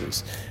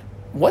cases.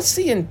 What's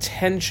the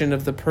intention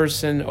of the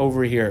person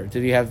over here?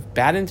 Did he have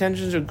bad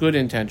intentions or good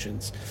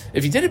intentions?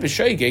 If he did it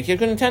b'shoygig, he had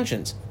good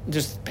intentions.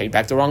 Just paid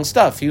back the wrong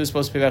stuff. He was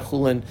supposed to pay back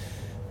chulin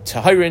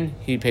tahirin,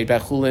 he paid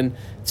back chulin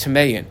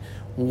tameyin.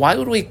 Why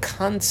would we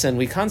consen?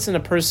 We consen a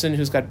person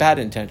who's got bad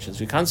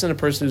intentions. We consen a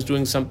person who's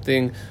doing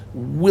something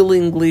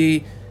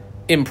willingly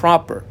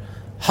improper.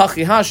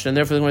 Hachi hashna, and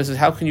therefore the Gemara says,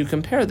 how can you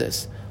compare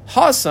this?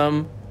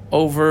 Hasam,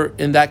 over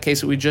in that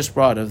case that we just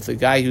brought, of the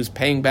guy who's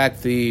paying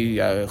back the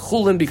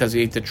chulin because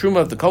he ate the truma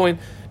of the Kohen,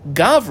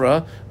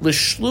 Gavra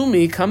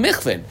l'shlumi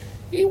kamichvin.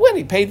 He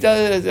paid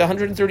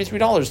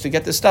 $133 to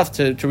get the stuff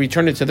to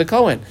return it to the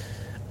Kohen.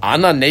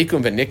 Ana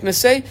nekum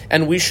v'niknasei,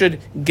 and we should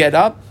get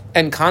up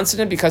and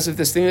consonant because of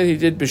this thing that he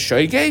did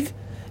b'shoygeg,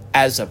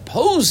 as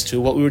opposed to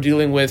what we were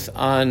dealing with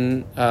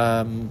on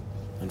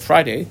on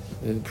Friday,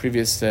 the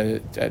previous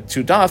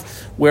two daf,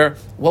 where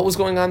what was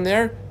going on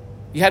there?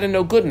 You had a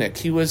no goodnik.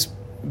 He was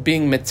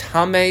being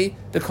mitame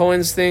the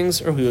Kohen's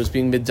things, or he was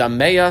being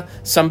midameya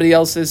somebody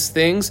else's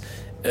things.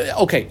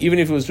 Okay, even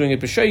if he was doing it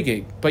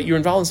b'shoigeg, but you're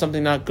involved in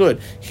something not good.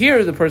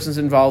 Here, the person's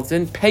involved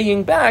in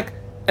paying back,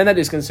 and that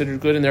is considered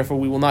good, and therefore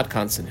we will not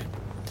constant him.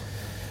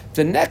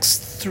 The next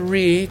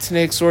three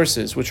Tanaic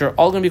sources, which are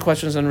all going to be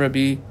questions on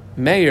Rabbi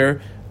Meir,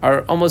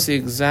 are almost the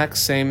exact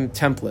same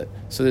template.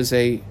 So there's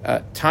a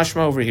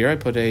tashma over here. I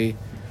put a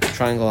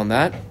triangle on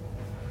that.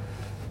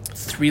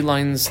 3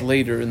 lines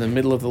later, in the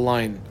middle of the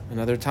line,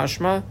 another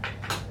tashma,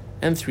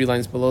 and 3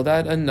 lines below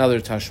that,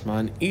 another tashma.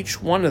 And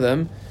each one of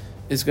them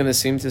is going to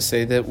seem to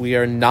say that we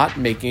are not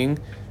making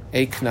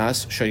a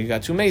knas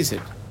shoyigatu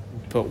mezid.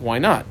 But why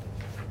not?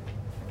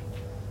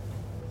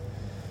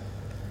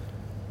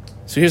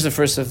 So here's the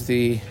first of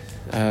the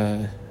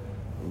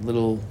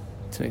little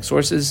Tanaic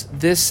sources.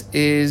 This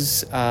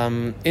is in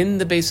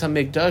the Beis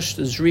Hamikdash.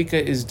 The zrika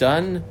is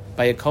done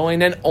by a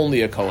Kohen and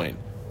only a Kohen.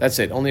 That's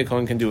it. Only a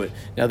Kohen can do it.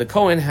 Now the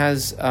Kohen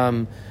has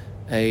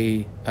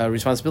a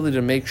responsibility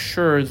to make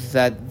sure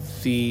that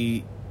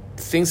the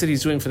things that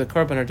he's doing for the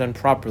korban are done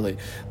properly.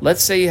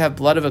 Let's say you have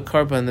blood of a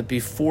korban that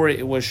before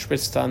it was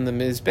spritzed on the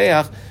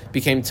mizbeach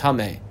became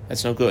tameh.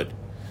 That's no good.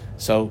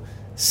 So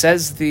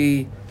says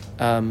the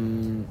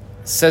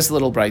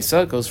little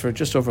brisa, goes for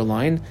just over a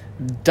line,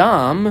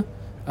 dam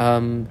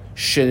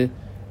she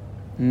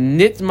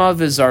nitma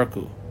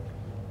v'zarku.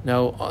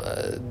 Now,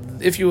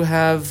 if you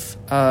have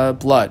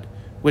blood,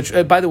 which,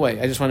 by the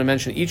way, I just want to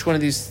mention, each one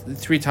of these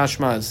 3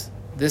 tashmas,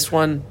 this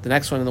one, the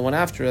next one, and the one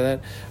after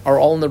that, are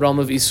all in the realm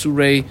of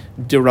Isurei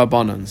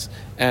Dirabbanans.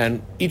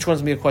 And each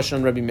one's going to be a question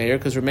on Rabbi Meir,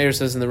 because Rabbi Meir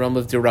says in the realm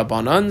of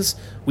Dirabbanans,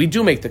 we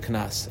do make the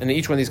Kanas. And in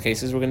each one of these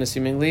cases, we're going to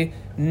seemingly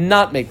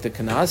not make the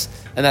Kanas,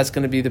 and that's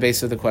going to be the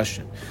base of the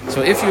question.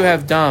 So if you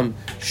have Dam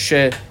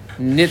She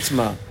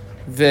Nitma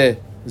Ve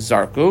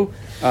Zarku,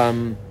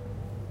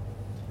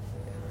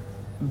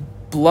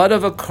 blood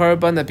of a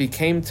korban that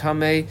became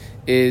Tameh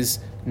is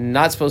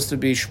not supposed to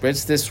be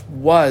spritzed. This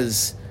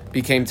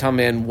became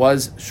tameh and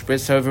was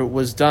spritzed, however, it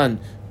was done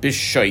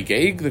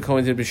b'shoigeg. The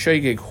Kohen did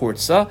b'shoigeg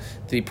hortza.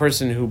 The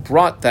person who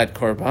brought that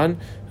korban,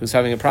 who's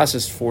having a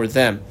process for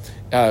them,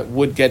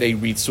 would get a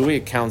ritzui.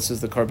 It counts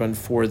as the korban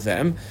for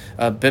them.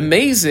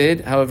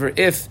 B'mezid, however,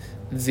 if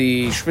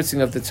the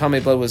spritzing of the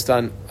tameh blood was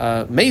done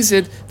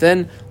mezid,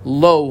 then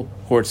lo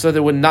hortza,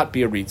 there would not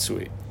be a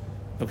ritzui.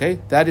 Okay,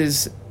 that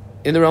is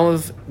in the realm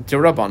of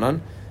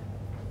Dirabanan.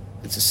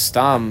 It's a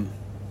stam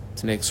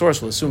Tanaic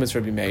source. We'll assume it's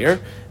Rabbi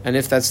Meir, and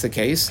if that's the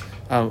case,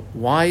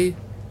 why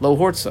lo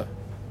hortza?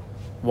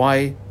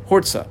 Why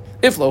hortza?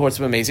 If lo hortza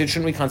b'mezid,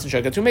 shouldn't we constant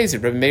shoygatu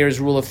mezid? Rabbi Meir's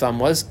rule of thumb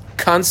was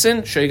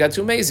constant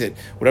shoygatu mezid.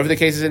 Whatever the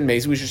case is in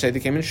mezid, we should say they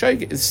came in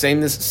shoygig.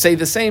 Say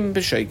the same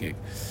b'shoygig.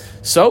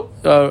 So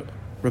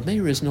Rabbi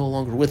Meir is no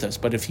longer with us,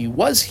 but if he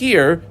was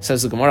here,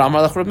 says the Gemara,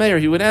 Amar lach Rabbi Meir,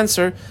 he would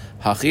answer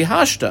hachi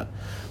hashta.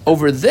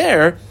 Over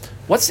there,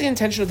 what's the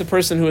intention of the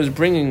person who is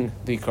bringing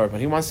the korban?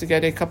 He wants to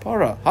get a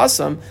kapara.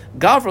 Hasam,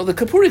 gavra, the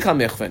kapuri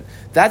kamichvin.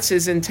 That's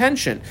his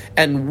intention.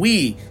 And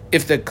we,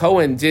 if the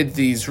Kohen did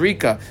the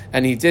zrika,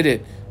 and he did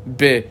it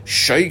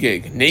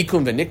b'shoigeg,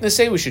 nekum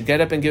v'niknasei, we should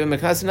get up and give him a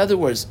knas. In other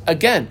words,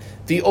 again,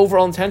 the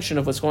overall intention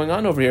of what's going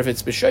on over here, if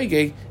it's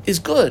b'shoigeg, is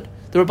good.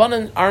 The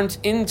Rabbanan aren't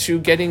into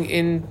getting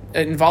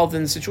involved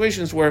in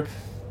situations where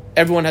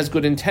everyone has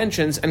good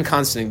intentions and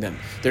constating them.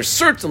 They're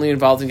certainly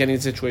involved in getting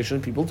in situations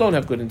where people don't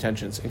have good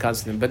intentions and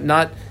constating them, but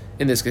not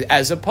in this case.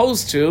 As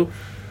opposed to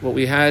what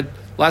we had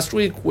last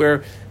week,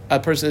 where a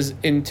person is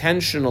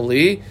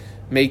intentionally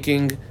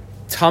making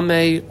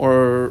tameh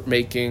or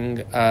making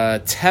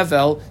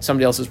tevel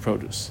somebody else's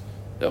produce.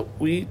 So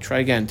we try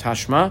again.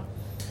 Tashma,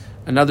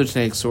 another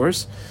Tanaic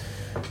source.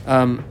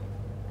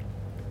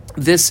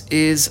 This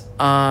is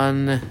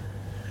on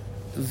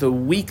the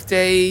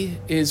weekday,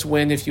 is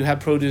when if you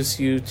have produce,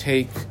 you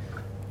take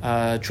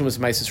Trumas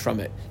Maisis from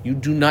it. You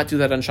do not do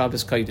that on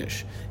Shabbos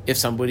Kodesh. If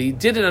somebody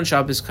did it on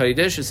Shabbos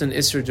Kodesh, it's an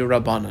Isser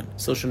D'Rabbanan.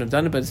 Still shouldn't have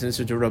done it, but it's an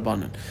Isser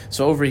D'Rabbanan.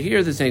 So over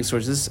here, the Tanaic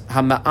source is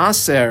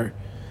Hama'aser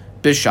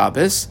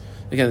B'Shabbos.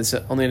 Again, it's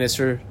only an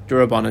Isser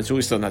D'Rabbanan, so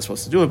we're still not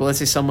supposed to do it, but let's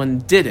say someone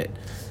did it.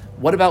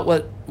 What about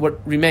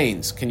what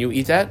remains? Can you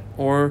eat that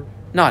or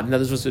not? In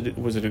other words,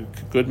 was it a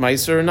good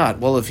meiser or not?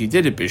 Well, if he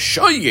did it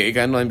b'shoygeg,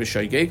 online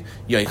b'shoygeg,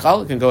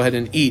 yoichal, can go ahead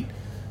and eat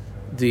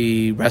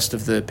the rest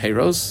of the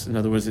peiros. In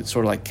other words, it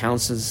sort of like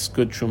counts as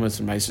good trumas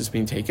and meisers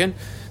being taken,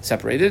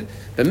 separated.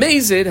 The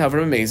mezid,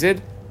 however,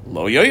 mezid,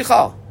 lo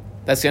yoichal.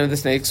 That's the end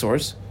of the Tanaic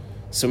source.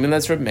 Assuming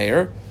that's Reb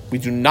Meir, we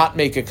do not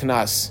make a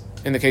knas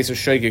in the case of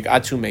shoygeg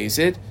atu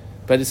mezid,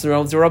 but it's the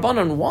realm of the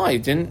Rabbanan. Why?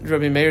 Didn't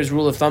Rabbi Meir's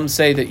rule of thumb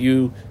say that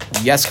you,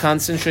 yes,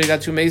 constant shoygeg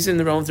atu mezid in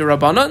the realm of the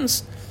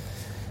Rabbanans?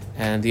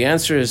 And the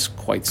answer is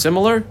quite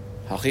similar.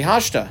 Hachi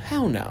hashta.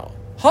 How now?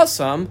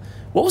 Hasam,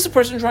 what was the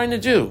person trying to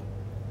do?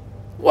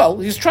 Well,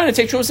 he's trying to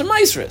take Trumas and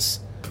Maisris.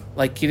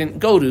 like he didn't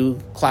go to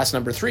class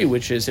number 3,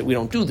 which is that we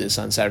don't do this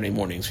on Saturday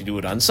mornings. We do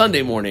it on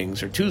Sunday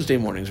mornings or Tuesday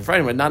mornings or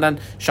Friday mornings, not on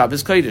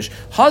Shabbos Kodesh.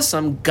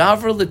 Hasam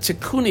gavr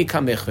l'tikuni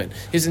kamichvin.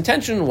 His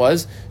intention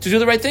was to do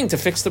the right thing, to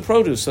fix the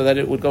produce so that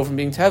it would go from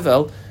being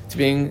tevel to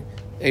being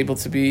able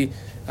to be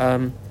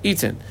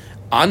eaten.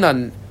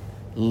 Anan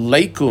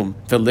leikum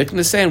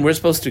v'liknase, and we're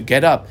supposed to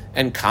get up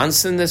and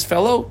constant this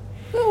fellow.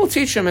 Well, we'll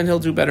teach him and he'll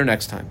do better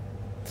next time.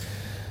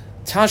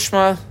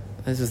 Tashma,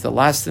 this is the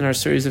last in our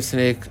series of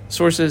Tanaic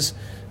sources.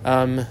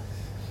 Anyone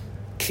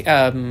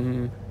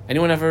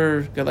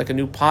ever get like a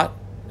new pot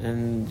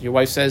and your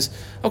wife says,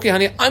 okay,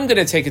 honey, I'm going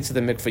to take it to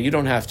the mikveh. You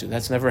don't have to.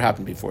 That's never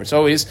happened before. It's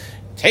always,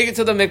 take it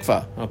to the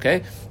mikveh,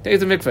 okay? Take it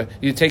to the mikveh.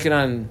 You take it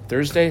on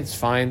Thursday, it's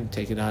fine.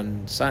 Take it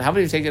on Sunday. How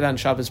about you take it on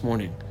Shabbos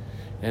morning?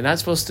 And not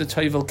supposed to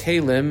toivel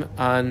kalim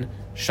on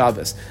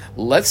Shabbos.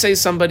 Let's say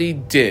somebody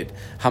did.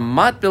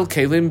 Hamat bil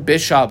kalim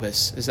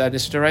b'Shabbos. Is that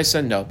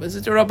Nistaraisa? No. But is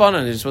it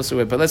Rabbanan? You're supposed to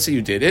wait. But let's say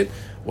you did it.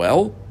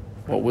 Well,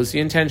 what was the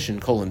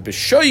intention? Colon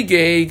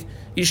b'shoigeg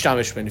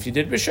ishtamish. If you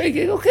did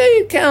b'shoigeg, okay,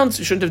 it counts.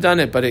 You shouldn't have done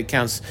it, but it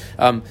counts.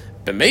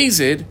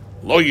 B'mezid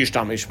lo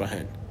yishtamish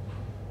bahen.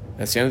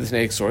 That's the end of the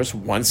Tanaic source.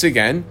 Once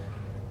again,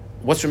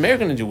 what's Rameir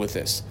going to do with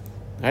this?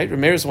 Right?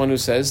 Rameir is the one who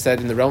says that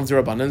in the realm of the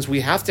Rabbanans,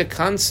 we have to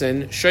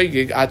consent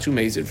shoigig atu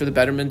mezid for the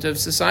betterment of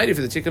society,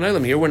 for the tikkun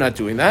olam. Here we're not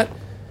doing that.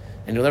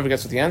 And you'll never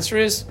guess what the answer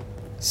is.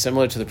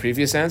 Similar to the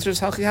previous answers,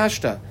 halchi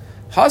hashta.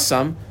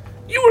 Hasam,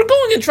 you were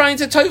going and trying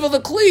to toivel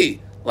the kli.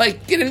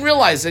 Like, you didn't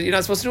realize that you're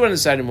not supposed to do it on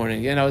Saturday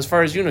morning. You know, as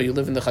far as you know, you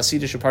live in the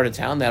Hasidic part of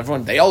town.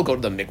 They all go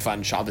to the mikvah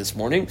on Shabbos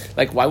morning.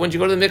 Like, why wouldn't you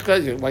go to the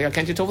mikvah? Why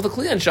can't you tovel the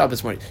kli on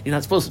Shabbos morning? You're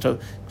not supposed to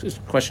tovel. Just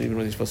a question even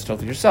whether you're supposed to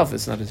tovel yourself.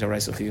 It's not a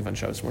Teraisa Chiv on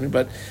Shabbos morning.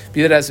 But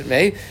be that as it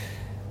may,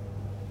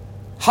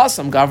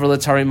 Hasam gavra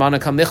l'tarimana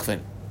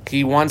kamichvin.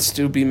 He wants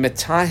to be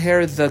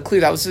metaher the kli.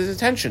 That was his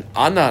intention.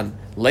 Anan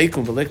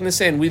leikum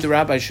v'liknase, and we the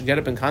rabbi should get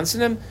up and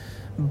constant him.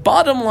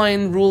 Bottom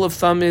line rule of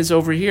thumb is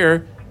over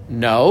here,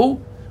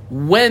 no.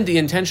 When the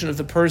intention of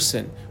the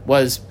person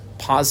was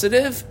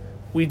positive,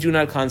 we do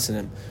not constant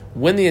him.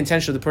 When the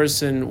intention of the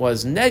person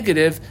was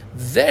negative,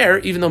 there,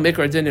 even though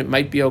mikra din, it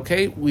might be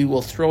okay, we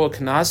will throw a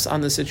knas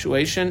on the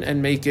situation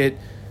and make it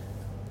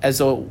as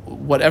though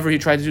whatever he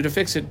tried to do to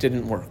fix it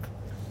didn't work.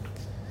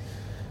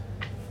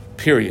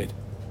 Period.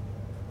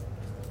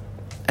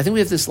 I think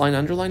we have this line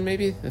underlined,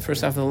 maybe, the first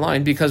half of the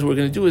line, because what we're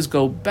going to do is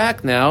go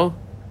back now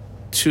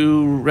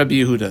to Rabbi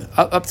Yehuda.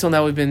 Up till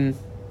now we've been,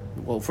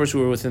 first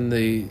we were within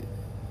the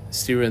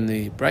Stira and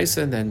the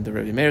Brisa, and then the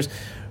Rabbi Meir's.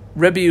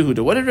 Rabbi Yehuda.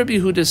 What did Rabbi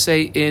Yehuda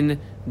say in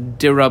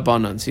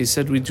Dirabbanans? He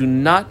said, we do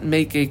not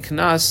make a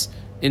knas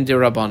in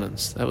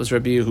Dirabbanans. That was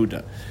Rabbi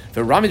Yehuda.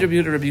 The Rami Rabbi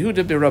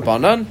Yehuda,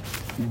 Birabbanan,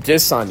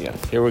 Desanya.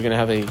 Here we're going to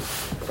have a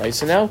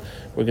Brisa now.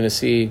 We're going to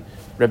see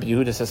Rabbi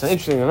Yehuda says,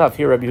 interesting enough,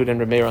 here Rabbi Yehuda and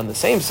Rabbi Meir are on the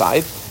same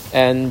side,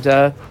 and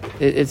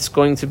it's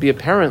going to be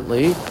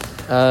apparently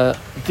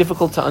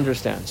difficult to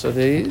understand. So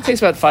it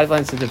takes about 5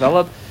 lines to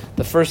develop.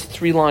 The first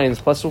 3 lines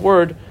plus a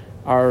word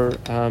are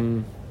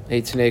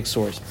a Tanaic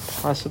source,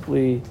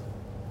 possibly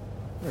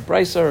a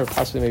Brisa, or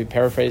possibly maybe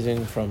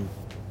paraphrasing from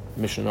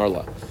Mishnah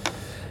Orla.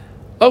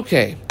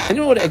 Okay, anyone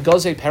know what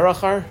egoze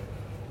perach are?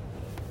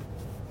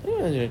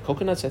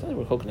 Coconuts? I thought they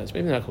were coconuts.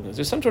 Maybe not coconuts.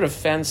 There's some sort of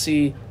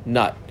fancy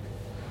nut.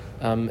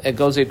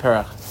 Egoze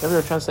perach. Do you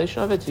have a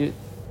translation of it?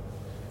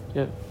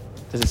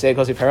 Does it say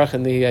egoze perach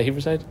in the Hebrew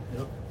side?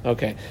 No.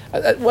 Okay.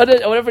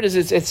 Whatever it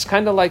is, it's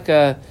kind of like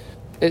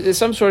it's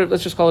some sort of,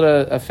 let's just call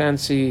it a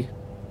fancy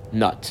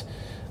nut.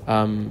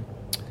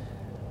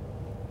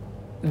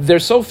 They're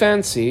so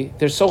fancy,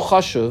 they're so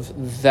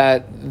chashuv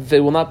that they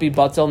will not be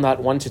batel,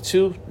 not 1 to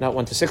 2, not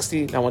 1 to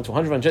 60, not 1 to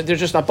 100. They're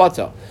just not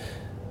batel.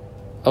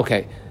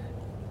 Okay.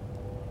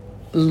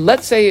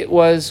 Let's say it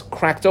was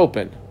cracked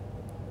open,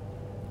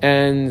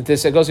 and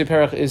this egozi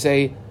perach is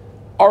a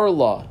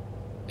arla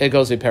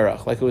egozi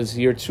perach, like it was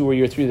year 2 or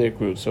year 3 that it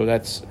grew. So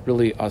that's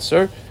really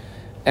aser,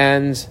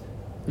 and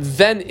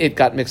then it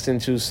got mixed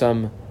into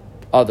some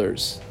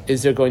others.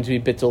 Is there going to be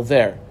bittul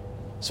there?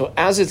 So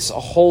as it's a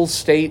whole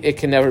state, it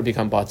can never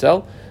become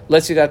batel.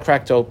 Let's say it got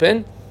cracked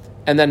open,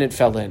 and then it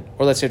fell in.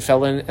 Or let's say it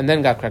fell in, and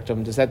then got cracked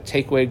open. Does that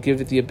take away,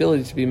 give it the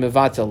ability to be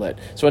mevatel it?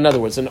 So in other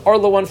words, an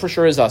orla one for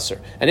sure is aser.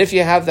 And if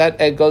you have that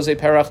egoze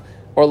perach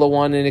orla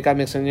one, and it got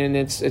mixed in, and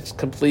it's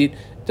complete,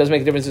 it doesn't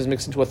make a difference, it's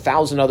mixed into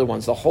 1,000 other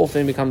ones. The whole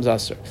thing becomes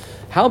aser.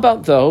 How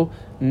about though,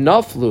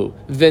 naflu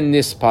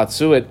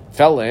v'nispatzu, it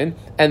fell in,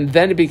 and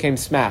then it became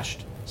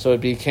smashed. So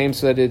it became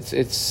so that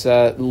it's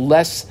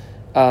less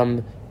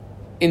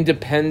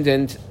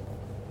independent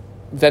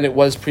than it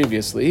was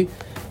previously.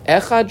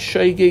 Echad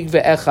shoigeg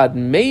ve'echad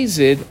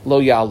mezid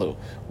lo yalu.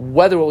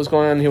 Whether what was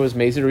going on here was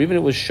mezid or even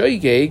it was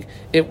shoigeg,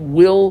 it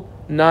will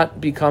not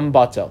become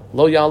batel.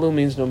 Lo yalu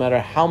means no matter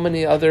how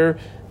many other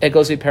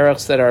egoze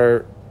perachs that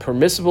are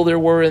permissible there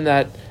were in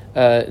that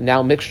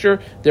now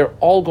mixture, they're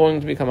all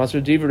going to become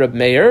asur. Divrei Reb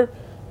Meir,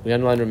 we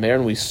underlined Reb Meir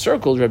and we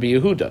circled Rabbi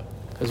Yehuda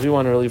because we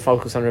want to really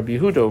focus on Rabbi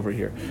Yehuda over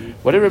here.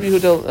 What did Rabbi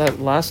Yehuda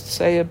last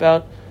say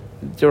about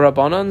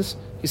Dirabbanans?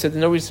 He said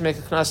there's no reason to make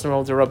a kanas in the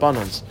realm of the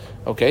rabbanans.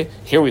 Okay,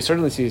 here we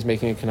certainly see he's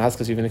making a kanas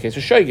because even in the case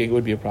of shoygig it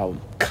would be a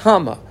problem.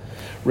 Kama,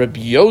 Rabbi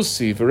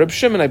Yossi for Reb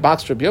Shimon. I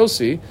boxed Rabbi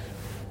Yossi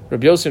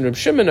and Reb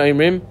Shimon.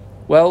 Imrim.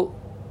 Well,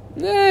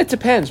 it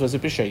depends. Was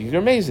it b'shoygig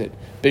or mezid?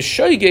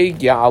 B'shoygig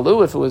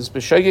ya'alu. If it was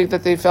b'shoygig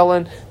that they fell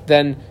in,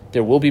 then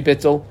there will be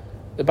bittul.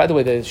 By the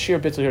way, the sheer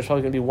bittul here is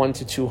probably going to be 1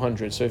 to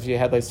 200. So if you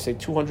had, let's say,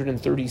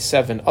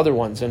 237 other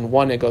ones and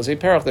one egozei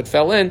perach that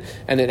fell in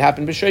and it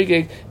happened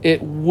b'shoygig,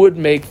 it would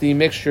make the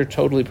mixture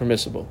totally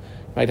permissible.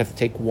 Might have to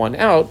take one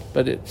out,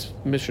 but it's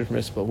mixture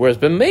permissible. Whereas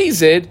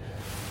b'mezid,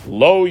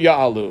 lo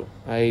ya'alu.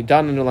 I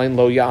done underline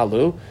lo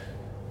ya'alu.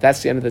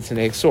 That's the end of the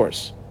Tanaic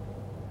source.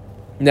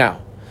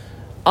 Now,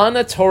 on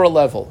a Torah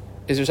level,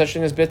 is there such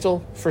thing as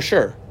bittul? For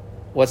sure.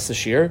 What's the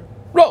shear?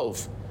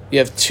 Rov. You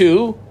have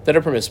two that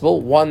are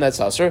permissible, one that's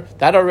asur.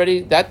 That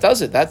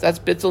does it. That's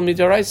bittul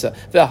midaraisa.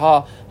 The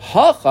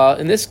hacha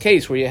in this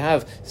case where you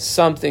have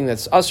something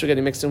that's asur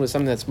getting mixed in with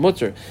something that's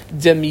mutter.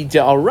 De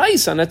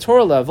midaraisa on a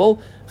Torah level,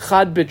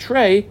 chad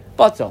betrei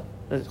batal.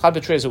 Chad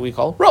betrei is what we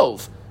call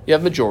rov. You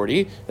have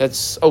majority.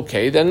 That's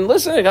okay. Then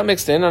listen, it got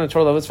mixed in on a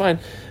Torah level. It's fine.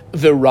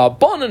 The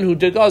Rabbanan who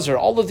did Gazer,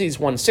 all of these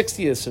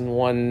 160ths and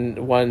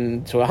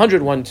 1 to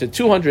 100, 1 to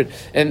 200,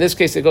 in this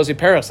case it goes to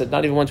Paris, that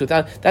not even 1 to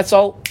 1,000, that's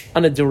all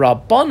on a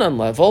Rabbanan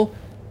level.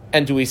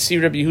 And do we see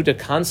Rabbi Yehuda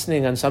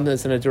consenting on something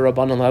that's on a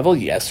Rabbanan level?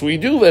 Yes, we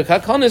do.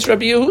 Kakon is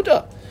Rabbi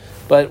Yehuda.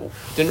 But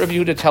didn't Rabbi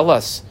Yehuda tell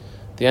us,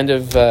 at the end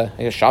of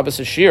Shabbos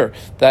Ashir,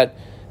 that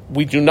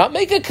we do not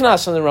make a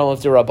knas in the realm of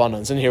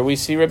Rabbanans? And here we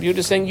see Rabbi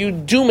Yehuda saying, you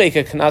do make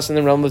a knas in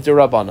the realm of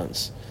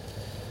Rabbanans.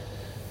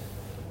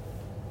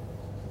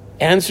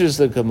 Answers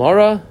the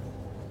Gemara,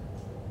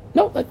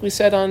 no, like we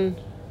said on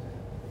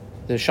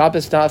the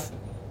Shabbos daf,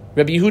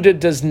 Rabbi Yehuda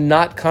does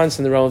not consent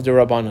in the realm of the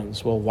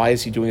Rabbanans. Well, why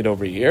is he doing it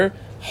over here?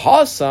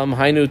 Hasam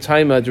hainu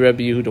taima de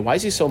Rabbi Yehuda. Why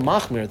is he so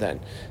machmir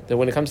then? That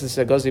when it comes to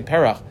Segozi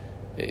Perach,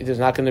 there's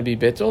not going to be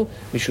bittul.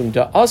 Mishum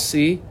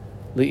da'asi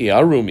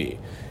li'iyarumi.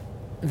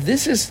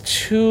 This is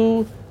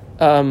too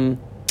common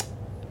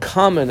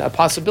a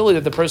possibility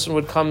that the person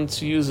would come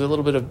to use a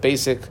little bit of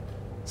basic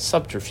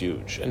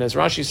subterfuge. And as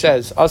Rashi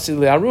says, Asi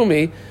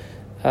Le'arumi,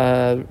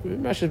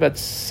 Rashi is about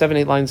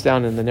 7-8 lines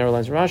down in the narrow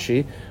lines of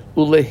Rashi,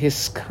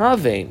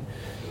 Ulehiskavein.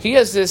 He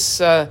has this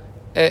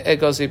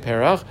Egozei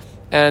Perach,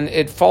 and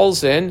it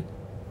falls in,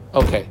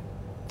 okay,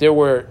 there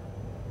were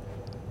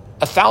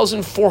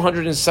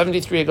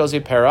 1,473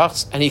 Egozei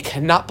Perachs, and he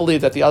cannot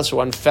believe that the other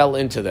one fell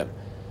into them.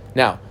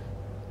 Now,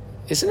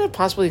 isn't it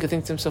possible he could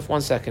think to himself,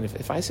 1 second,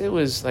 if I say it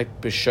was like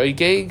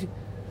B'shoygeg,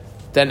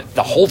 then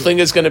the whole thing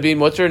is going to be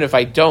mutter, and if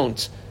I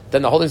don't,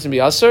 then the whole thing's going to be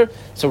asur.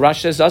 So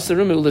Rashi says,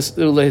 "Asarim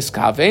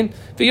ulehiskavein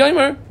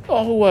v'yomer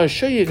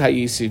shoyig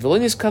ha'isi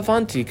v'linis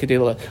kavanti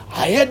kedela."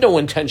 I had no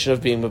intention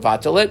of being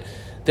mevatel it.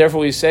 Therefore,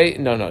 we say,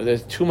 no,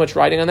 there's too much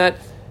writing on that.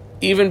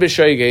 Even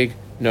b'shoyig,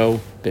 no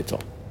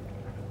bittul.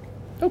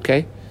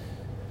 Okay,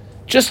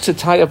 just to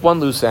tie up one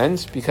loose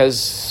end,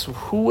 because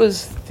who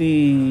was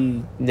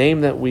the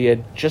name that we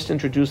had just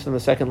introduced in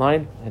the second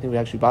line? I think we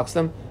actually boxed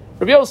them.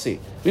 Rabbi Yossi.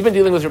 We've been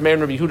dealing with Rabbi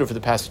and Rabbi Yehuda for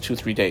the past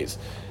 2-3 days.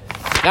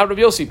 Now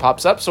Rabbi Yossi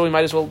pops up, so we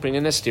might as well bring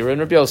in Estira and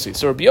Rabbi Yossi.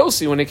 So Rabbi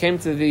Yossi, when it came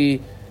to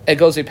the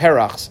Egozei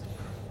Perachs,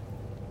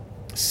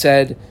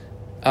 said,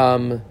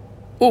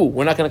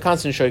 we're not going to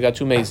constant show you got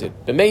 2 mezid.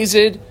 The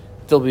mezid,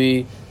 there'll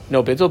be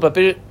no bittul, but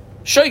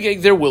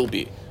shoygeg, there will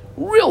be.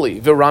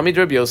 Really, Virami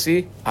Rabbi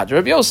Yossi, ad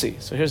Rabbi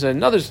Yossi. So here's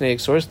another Tanaic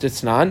source,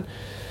 Ditznan,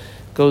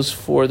 goes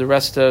for the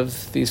rest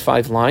of these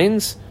 5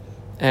 lines,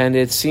 and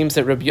it seems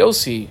that Rabbi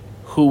Yossi,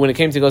 who, when it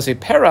came to Egozei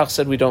Perach,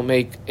 said we don't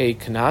make a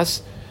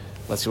kanas.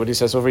 Let's see what he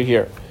says over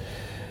here.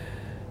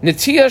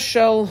 Nitiya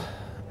shel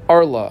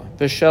arla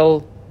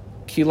v'shel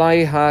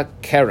kilai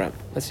ha-kerem.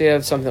 Let's say you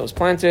have something that was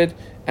planted,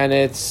 and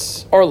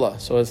it's arla.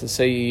 So let's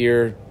say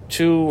year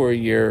 2 or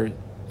year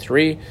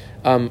 3,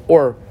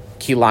 or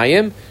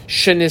kilayim,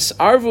 shenis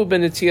arvu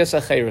benitiyas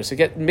acheirus. It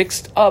get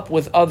mixed up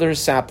with other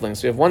saplings.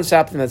 So you have one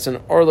sapling that's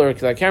an arla or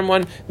kilai kerem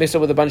one, mixed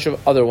up with a bunch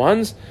of other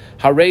ones.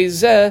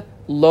 Harezeh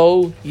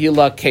lo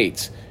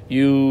yilakate.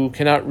 You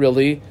cannot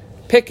really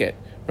pick it,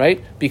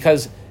 right?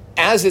 Because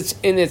as it's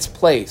in its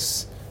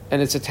place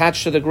and it's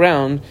attached to the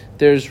ground,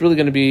 there's really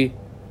going to be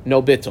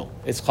no bittul.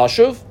 It's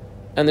chashuv,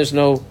 and there's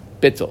no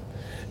bittul.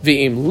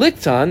 V'im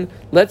liktan,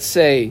 let's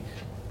say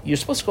you're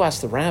supposed to go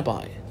ask the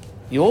rabbi.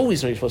 You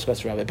always know you're supposed to go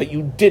ask the rabbi, but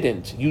you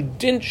didn't. You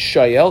didn't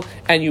shayel,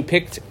 and you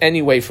picked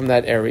anyway from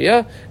that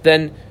area.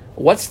 Then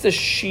what's the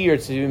shear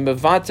to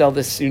mevatel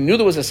this? You knew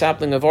there was a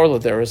sapling of orla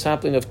there, a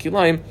sapling of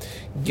kilayim.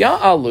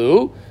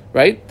 Ya'alu,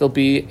 right? There'll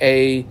be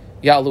a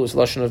Ya'alu is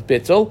lashon of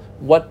bittul.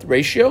 What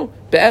ratio?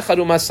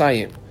 Be'echadu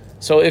masayim.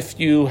 So if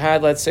you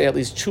had, let's say, at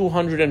least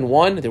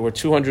 201, there were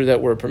 200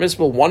 that were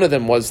permissible. One of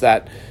them was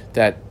that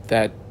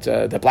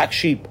the black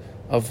sheep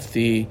of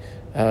the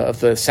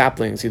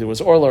saplings, either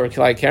was orla or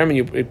kilai kerem, and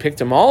you picked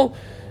them all.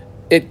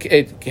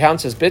 It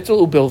counts as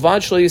bittul ubilvad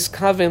shleis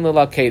kaven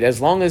lelaked,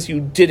 as long as you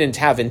didn't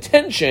have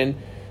intention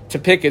to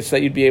pick it, so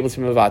that you'd be able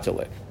to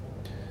mevatel it.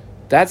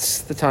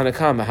 That's the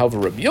Tanakama. However,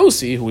 Rabbi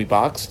Yossi, who we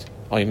boxed,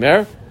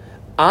 Oimer,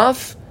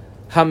 af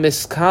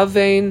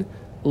hamiskavein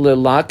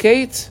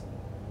lilakate.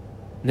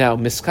 Now,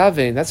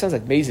 miskavein, that sounds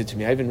like mazid to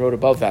me. I even wrote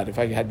above that. If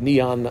I had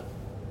neon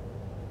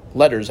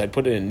letters, I'd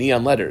put it in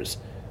neon letters.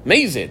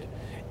 Mazid.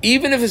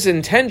 Even if his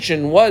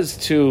intention was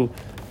to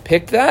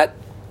pick that,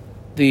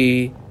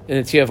 the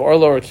initiative of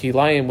Orlo or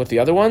Kilayim with the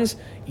other ones,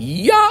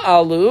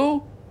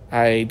 Ya'alu,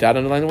 I dot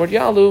underline the word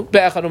Ya'alu,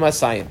 Be'echadu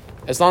Masayim.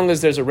 As long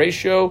as there's a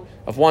ratio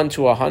of 1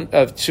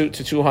 to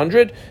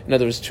 200, in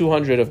other words,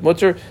 200 of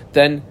mutter,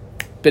 then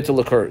bittul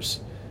occurs.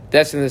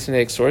 That's in the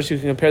Tanaic source. You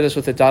can compare this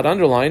with the dot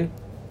underline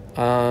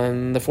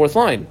on the fourth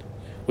line,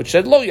 which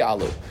said Lo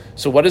Ya'alu.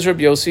 So what does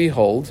Rabbi Yossi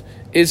hold?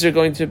 Is there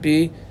going to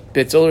be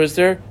bittul or is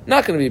there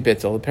not going to be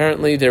bittul?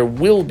 Apparently there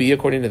will be,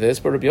 according to this,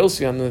 but Rabbi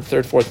Yossi on the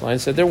third, fourth line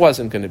said there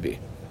wasn't going to be.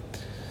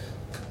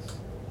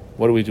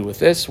 What do we do with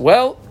this?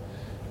 Well,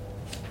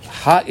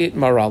 Ha'it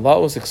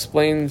Marala was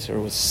explained or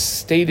was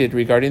stated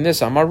regarding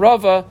this.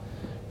 Amarava,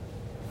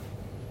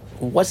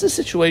 what's the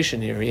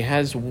situation here? He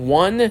has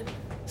one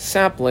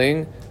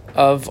sapling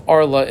of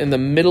Arla in the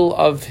middle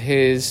of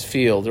his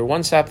field, or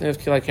one sapling of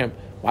Kilai Camp.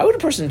 Why would a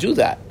person do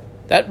that?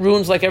 That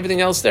ruins like everything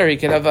else there. He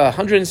could have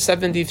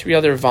 173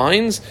 other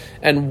vines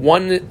and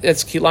one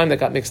that's Kilaim that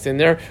got mixed in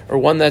there, or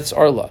one that's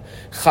Arla.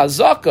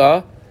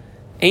 Chazaka,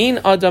 Ein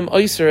Adam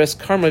Oiser es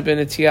Karma ben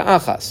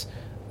achas.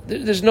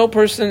 There's no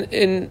person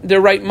in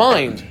their right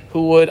mind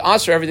who would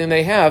osir everything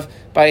they have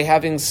by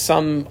having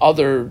some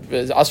other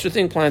osir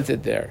thing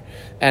planted there.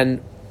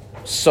 And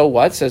so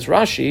what, says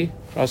Rashi,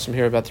 across from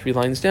here about 3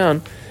 lines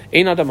down,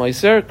 Ein Adam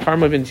Oiser,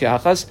 Karma ben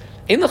achas,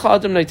 Ein Lecha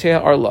Adam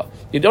Naitea Arla.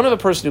 You don't have a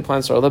person who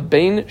plants Arla,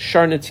 Bain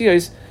Shar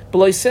Natiyos,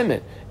 B'loi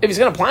Simen. If he's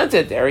going to plant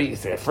it there, he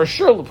for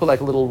sure will put like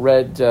a little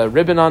red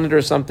ribbon on it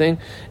or something.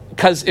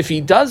 Because if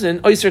he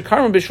doesn't, Oiser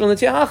Karma B'shul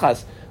Natiya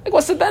Achas. Like,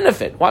 what's the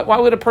benefit? Why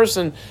would a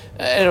person,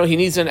 he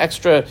needs an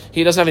extra,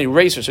 he doesn't have any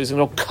eraser, so he's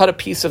going to cut a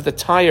piece of the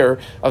tire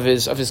of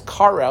his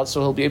car out so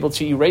he'll be able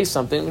to erase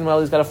something. Meanwhile,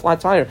 he's got a flat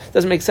tire. It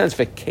doesn't make sense.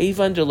 This is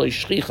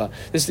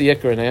the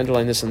Yikr, and I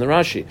underline this in the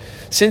Rashi.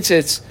 Since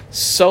it's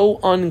so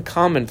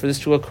uncommon for this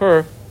to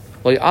occur,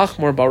 there's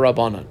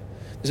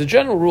a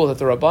general rule that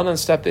the Rabbanan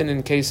step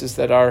in cases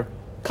that are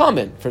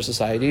common for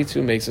society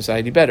to make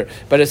society better.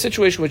 But a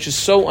situation which is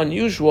so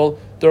unusual,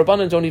 the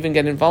Rabbanan don't even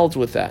get involved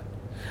with that.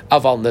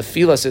 Aval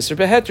nefilas iser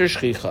beheter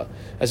shchicha,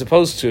 as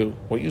opposed to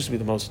what used to be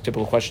the most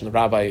typical question the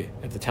rabbi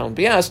of the town would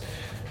be asked.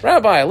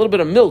 Rabbi, a little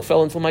bit of milk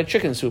fell into my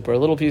chicken soup, or a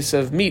little piece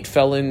of meat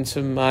fell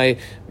into my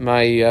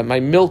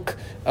milk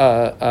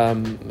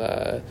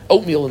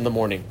oatmeal in the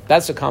morning.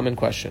 That's a common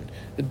question.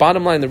 The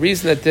bottom line, the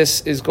reason that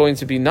this is going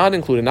to be not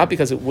included, not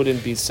because it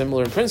wouldn't be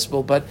similar in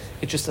principle, but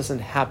it just doesn't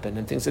happen.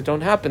 And things that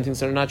don't happen,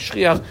 things that are not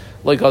shchiach,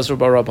 like Gazur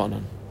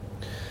Barabanan.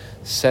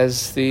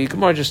 Says the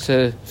Gemara, just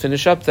to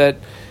finish up, that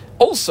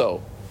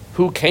also,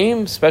 who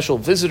came, special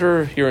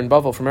visitor here in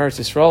Bavel from Eretz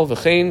Yisrael,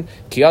 V'chein,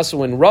 Kiyasu,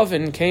 when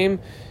Ravin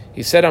came,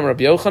 he said, Am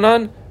Rabbi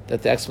Yochanan,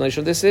 that the explanation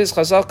of this is,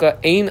 Chazaka,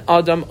 Ein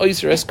Adam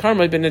Oiser es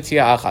Karmai ben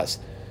Netiya Achas.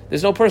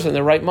 There's no person in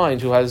their right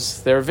mind who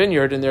has their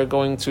vineyard and they're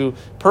going to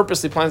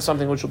purposely plant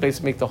something which will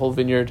basically make the whole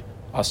vineyard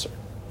aser.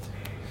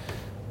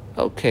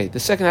 Okay, the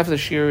second half of the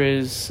shir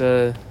is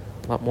a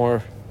lot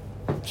more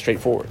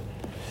straightforward.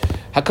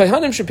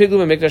 HaKayhanim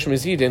shepiglu b'mikdash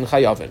mizidin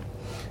chayavin.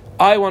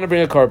 I want to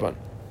bring a korban.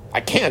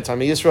 I can't.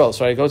 I'm a Yisrael,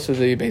 so I go to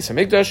the Beis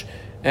HaMikdash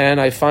and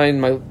I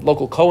find my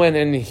local Kohen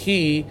and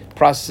he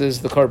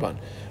processes the korban.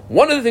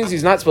 One of the things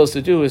he's not supposed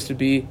to do is to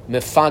be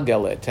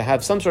mefagelet, to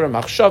have some sort of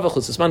machshava,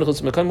 chutzisman,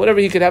 chutzimekam, whatever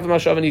he could have a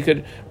machshava and he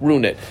could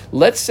ruin it.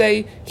 Let's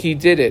say he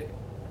did it,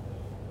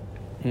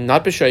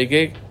 not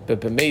b'shoigeg,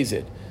 but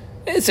b'mezid.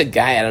 It's a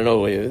guy, I don't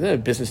know, a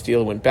business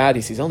deal went bad.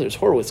 He sees, oh, there's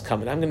Horowitz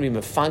coming. I'm going to be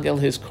mefagel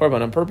his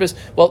korban on purpose.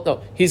 Well,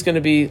 no, he's going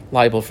to be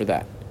liable for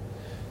that.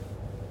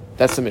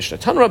 That's the Mishnah.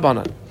 Tan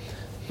Rabbanan.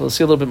 We'll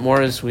see a little bit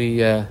more as we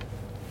get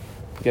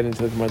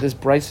into the Gemara. This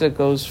brisa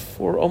goes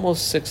for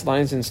almost 6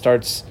 lines and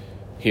starts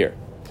here.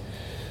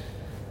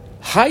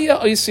 Haya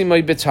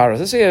oisimai bitara.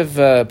 Let's say if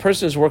a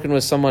person is working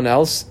with someone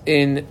else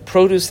in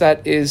produce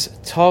that is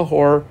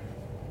tahor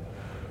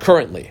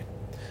currently.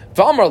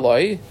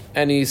 V'amarloi,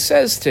 and he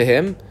says to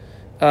him,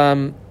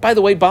 by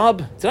the way,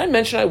 Bob, did I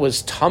mention I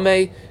was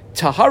tameh?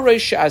 Taharei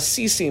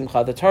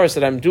she'asisimcha, the taharas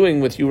that I'm doing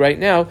with you right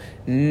now,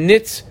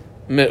 nit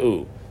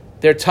me'u.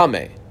 They're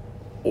tameh.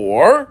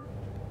 Or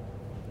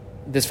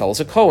this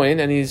fellow's a Kohen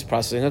and he's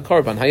processing a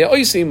korban. Haya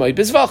oisi my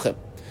bizvachim.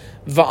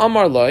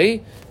 Va'amar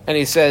loi, and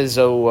he says,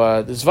 the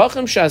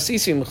zvachim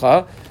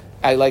sha'asisimcha,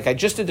 I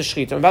just did the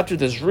shechita, I'm about to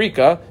do the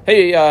zrika.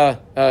 Hey,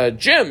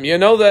 Jim, you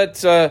know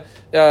that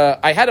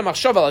I had a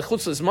machshava like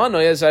chutz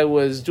l'zmano as I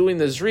was doing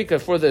the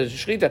zrika for the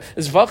shechita.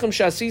 Zvachim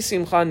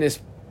sha'asisimcha nis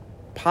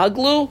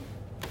paglu.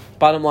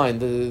 Bottom line,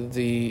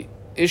 the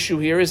issue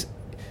here is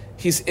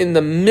he's in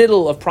the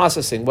middle of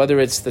processing, whether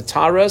it's the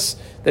taras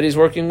that he's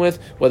working with,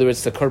 whether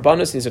it's the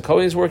korbanos he's a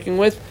kohen he's working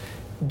with.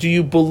 Do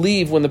you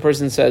believe when the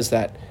person says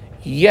that?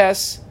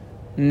 Yes,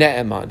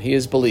 ne'eman, he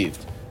is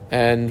believed.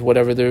 And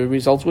whatever the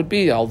results would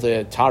be, all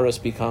the taras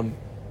become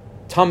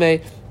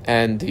tameh,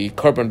 and the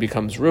korban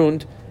becomes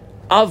ruined.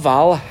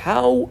 Aval,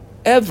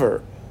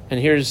 however, And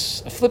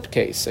here's a flip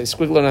case. I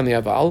squiggle it on the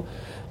aval.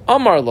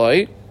 Amar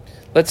loy,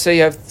 let's say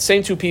you have the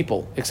same two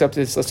people, except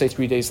it's, let's say,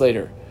 3 days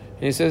later.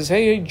 And he says,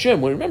 hey,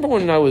 Jim, remember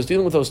when I was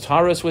dealing with those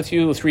taras with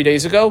you 3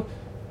 days ago?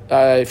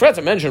 I forgot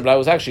to mention, but I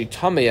was actually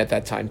tamei at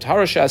that time.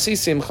 Tara shasi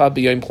simcha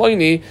b'yoim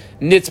ploini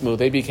nitmu.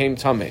 They became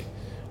tamei.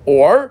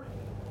 Or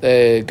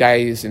the guy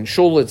is in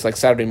shul. It's like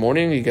Saturday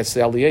morning. He gets the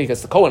aliyah. He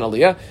gets the kohen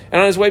aliyah.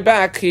 And on his way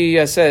back,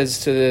 he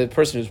says to the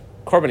person who's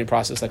korbaning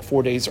processed like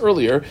 4 days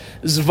earlier,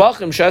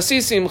 zvachim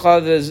shasi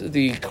simcha,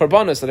 the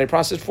korbanos that I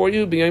processed for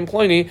you b'yoim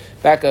ploini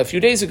back a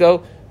few days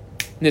ago,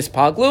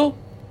 nispaglu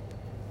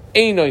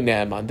einoi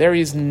ne'eman. There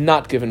he's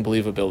not given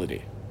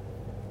believability.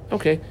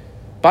 Okay.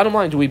 Bottom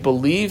line, do we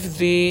believe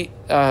the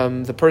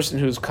person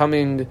who's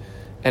coming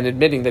and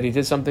admitting that he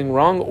did something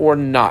wrong or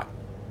not?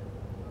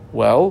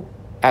 Well,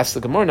 ask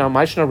the Gemara now,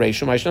 Maishna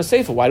Reisha, Maishna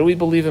Seifa. Why do we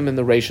believe him in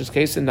the Reisha's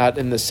case and not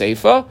in the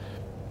Seifa?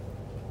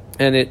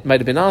 And it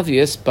might have been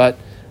obvious, but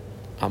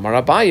Amar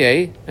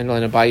Abaye, and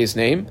Abaye's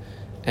name,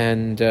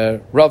 and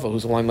Rava,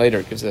 who's a line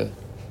later, gives a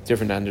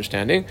different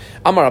understanding.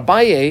 Amar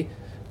Abaye,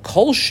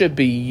 Kol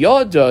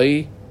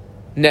Shebiyodoi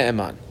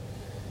Ne'eman.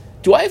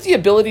 Do I have the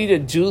ability to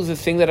do the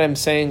thing that I'm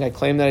saying I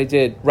claim that I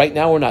did right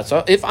now or not?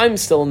 So if I'm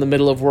still in the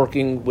middle of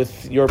working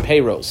with your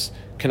payros,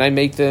 can I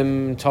make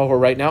them tahor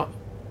right now?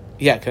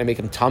 Yeah. Can I make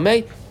them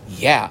tameh?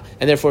 Yeah.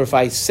 And therefore, if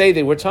I say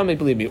they were tameh,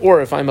 believe me.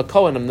 Or if I'm a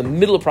kohen, I'm in the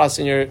middle of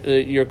processing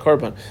your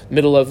korban,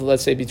 middle of,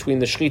 let's say, between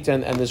the shchita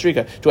and the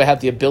zrika. Do I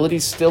have the ability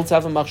still to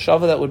have a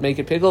machshava that would make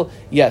it pigel?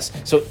 Yes.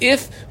 So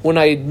if, when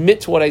I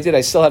admit to what I did,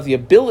 I still have the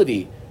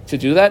ability to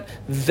do that,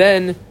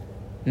 then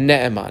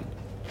ne'eman.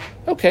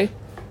 Okay.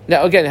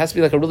 Now, again, it has to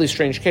be like a really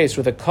strange case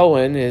where the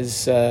Kohen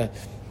is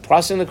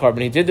processing the korban.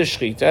 He did the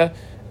shechita,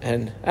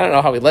 and I don't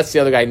know how he lets the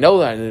other guy know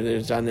that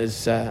it's on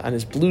his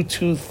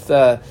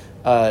Bluetooth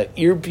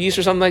earpiece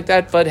or something like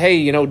that. But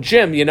hey,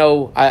 Jim,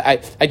 I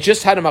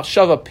just had a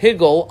machshava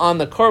pigel on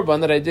the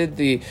korban that I did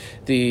the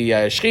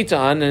shechita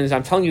on, and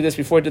I'm telling you this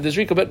before I did the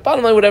zrika. But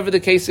bottom line, whatever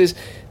the case is,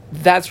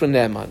 that's when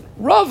ne'eman.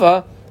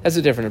 Rava has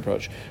a different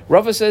approach.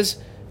 Rava says,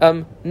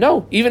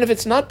 no, even if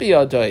it's not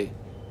biyadai,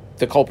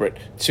 the culprit,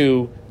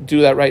 to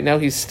do that right now,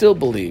 he's still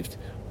believed.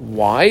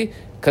 Why?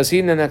 Because he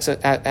then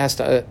has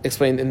to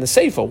explain in the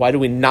Seifa. Why do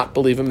we not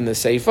believe him in the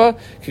Seifa?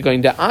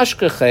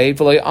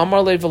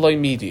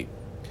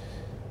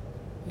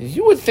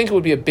 You would think it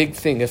would be a big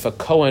thing if a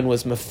Kohen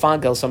was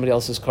mefagel somebody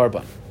else's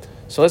korban.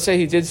 So let's say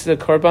he did the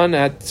korban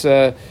at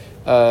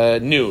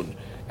noon,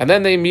 and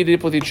then they meet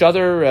up with each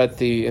other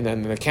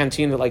in the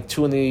canteen at like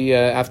 2 in the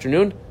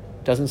afternoon.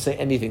 Doesn't say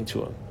anything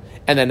to him.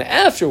 And then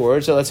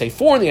afterwards, so let's say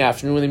 4 in the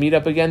afternoon, when they meet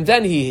up again,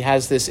 then he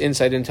has this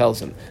insight and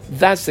tells him.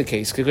 That's the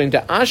case.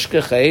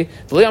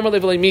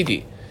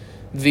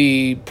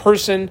 The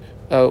person,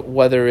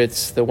 whether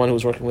it's the one who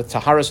was working with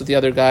Taharas with the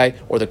other guy,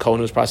 or the Kohen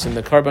who was processing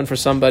the korban for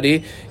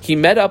somebody, he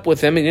met up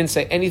with him, he didn't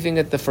say anything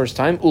at the first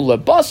time,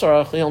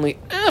 only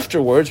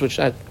afterwards, which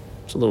that's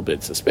a little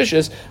bit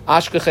suspicious,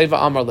 that's why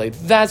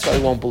I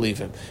won't believe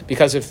him.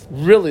 Because if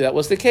really that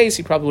was the case,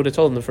 he probably would have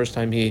told him the first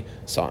time he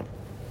saw him.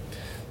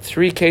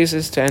 3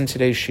 cases to end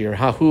today's shir.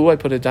 Hahu, I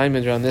put a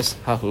diamond around this.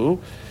 Hahu.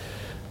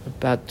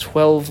 About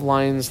 12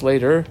 lines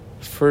later,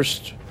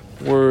 first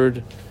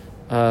word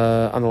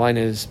on the line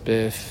is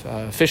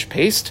fish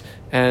paste,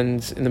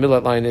 and in the middle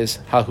of that line is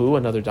hahu,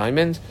 another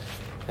diamond,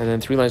 and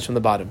then 3 lines from the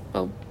bottom.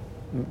 I'll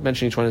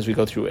mention each one as we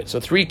go through it. So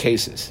 3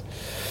 cases.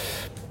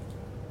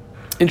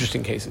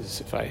 Interesting cases,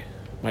 if I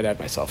might add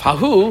myself.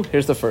 Hahu,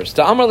 here's the first.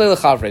 Da'amar leila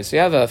chavre. So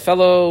you have a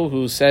fellow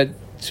who said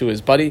to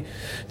his buddy,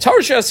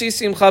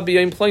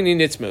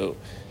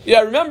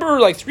 yeah, remember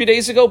like 3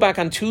 days ago, back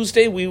on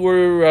Tuesday, we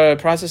were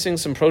processing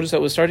some produce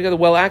that was started together?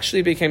 Well, actually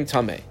it became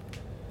tameh.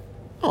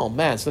 Oh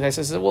man, so the guy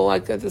says, well,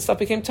 this stuff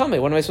became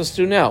tameh. What am I supposed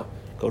to do now?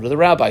 Go to the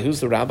rabbi. Who's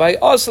the rabbi?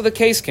 Oh, so the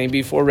case came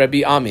before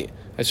Rebbe Ami.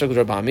 I circled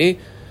Rebbe Ami.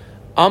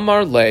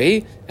 Amar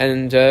lei,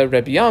 and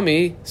Rebbe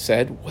Ami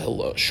said,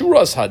 well,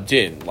 shuras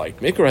hadin, like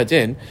mikra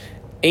hadin,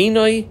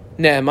 einoi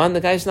ne'eman,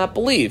 the guy's not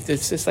believed.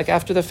 It's just like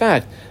after the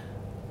fact.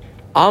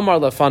 Amar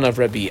lafan of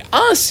Rebbe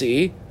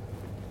Asi,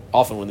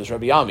 often when there's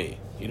Rebbe Ami,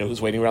 you know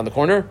who's waiting around the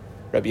corner?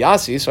 Rebbe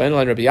Asi, so I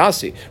underline Rebbe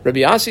Asi.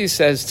 Rebbe Asi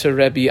says to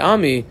Rebbe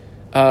Ami,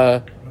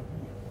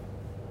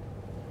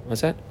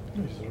 what's that?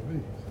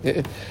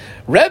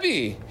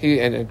 Rebbe,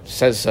 and it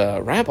says,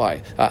 Rabbi,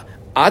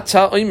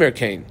 Ata Omer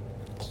Kain.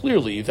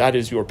 Clearly, that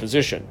is your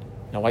position.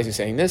 Now, why is he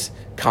saying this?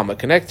 Comma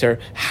connector.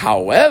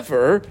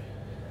 However,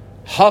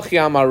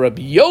 Hachi Amar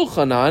Rabbi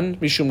Yochanan,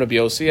 Mishum Rabbi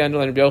Yossi, I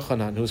underline Rabbi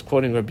Yochanan, who's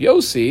quoting Rabbi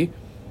Yossi,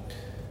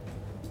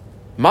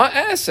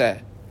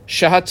 Ma'aseh,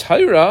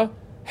 Shahatayra,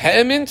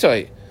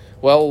 He'emintoi.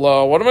 Well,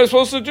 what am I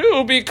supposed to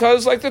do?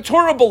 Because, the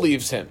Torah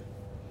believes him.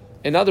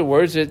 In other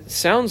words, it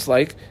sounds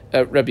like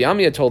Rabbi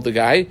Ami had told the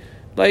guy,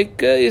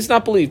 he's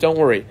not believed, don't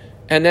worry.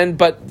 And then,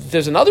 but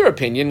there's another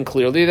opinion,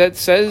 clearly, that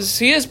says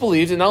he is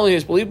believed, and not only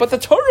is believed, but the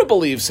Torah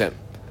believes him.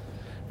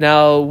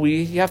 Now,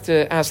 we have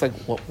to ask,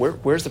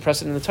 where's the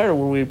precedent in the Torah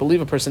where we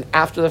believe a person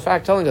after the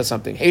fact telling us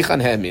something?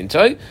 Heichan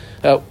He'emintoi.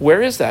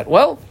 Where is that?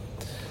 Well,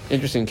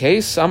 interesting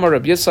case. Amar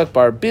Rabbi Yitzchak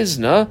bar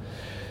Bizna,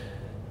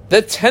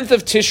 The 10th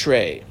of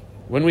Tishrei,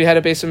 when we had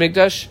a Beis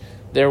Hamikdash,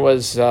 there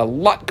was a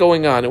lot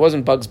going on. It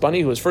wasn't Bugs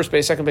Bunny who was first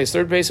base, second base,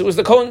 third base. It was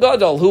the Kohen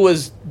Gadol who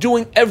was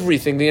doing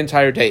everything the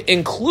entire day,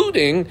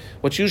 including,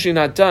 what's usually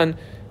not done,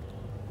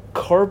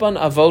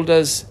 Korban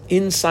Avodas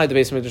inside the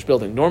Beis Hamikdash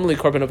building. Normally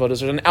Korban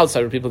Avodas are on the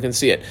outside where people can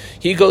see it.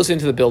 He goes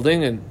into the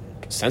building and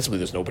ostensibly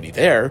there's nobody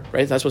there, right?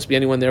 There's not supposed to be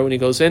anyone there when he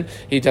goes in.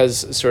 He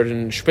does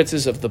certain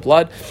spritzes of the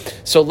blood.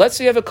 So let's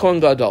say you have a Kohen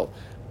Gadol.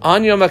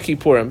 On Yom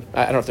Kippurim,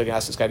 I don't know if they're going to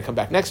ask this guy to come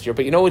back next year,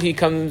 but you know what he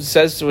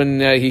says when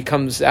he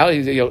comes out? On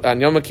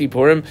Yom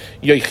Kippurim,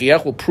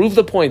 Yoichiach will prove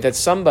the point that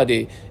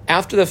somebody,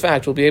 after the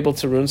fact, will be able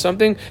to ruin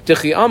something.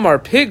 Dechi Amar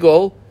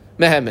Pigol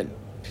Mehemen.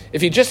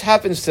 If he just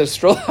happens to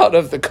stroll out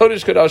of the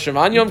Kodesh Kodashim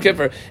on Yom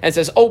Kippur and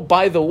says, oh,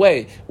 by the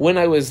way, when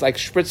I was like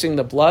spritzing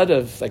the blood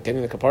of like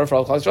getting the kapara for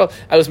all cholesterol,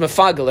 I was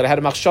mefagel, that I had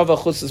a machshava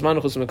chutz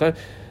zman chutz mekan.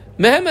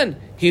 Mehemen,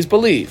 he's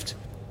believed.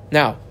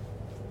 Now,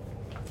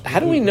 how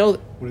do we know?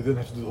 Would he then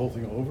have to do the whole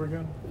thing all over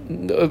again?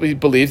 He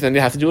believed, then you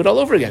have to do it all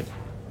over again.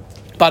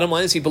 Bottom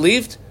line is, he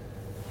believed.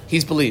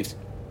 He's believed.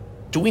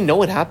 Do we know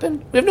what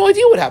happened? We have no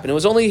idea what happened. It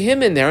was only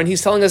him in there, and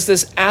he's telling us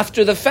this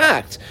after the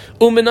fact.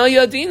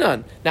 Umenaya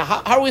dinan. Now,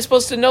 how are we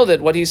supposed to know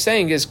that what he's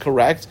saying is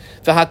correct?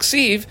 The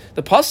Haksiv,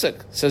 the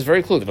pasuk says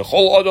very clearly,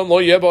 "V'chol adam lo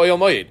yeh ba'ayil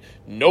moed."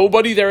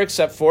 Nobody there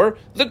except for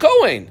the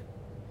Kohen.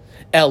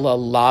 Ella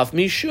lav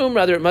mishum.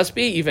 Rather, it must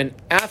be even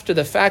after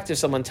the fact. If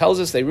someone tells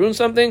us they ruined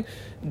something,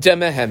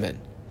 demehemen.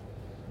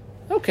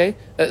 Okay,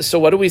 so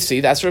what do we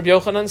see? That's what Rabbi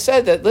Yochanan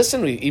said, that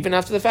listen, even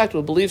after the fact,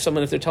 we'll believe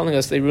someone if they're telling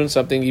us they ruined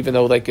something, even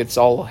though like it's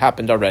all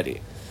happened already.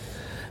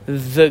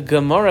 The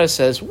Gemara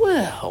says,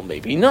 well,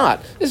 maybe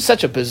not. This is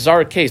such a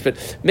bizarre case,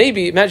 but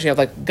maybe, imagine you have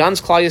like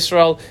Gans Klal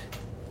Yisrael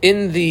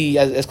in the,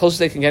 as close as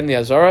they can get in the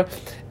Azara,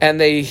 and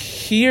they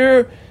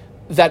hear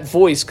that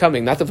voice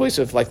coming, not the voice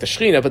of like the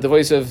Shechina, but the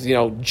voice of,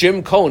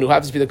 Jim Cohen, who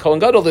happens to be the Kohen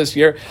Gadol this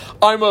year.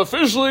 I'm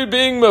officially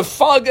being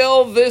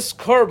mefagel this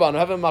korban. I'm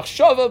having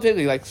machshava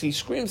pigli. Like he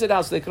screams it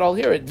out so they could all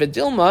hear it.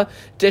 Vidilma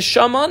de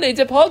shamane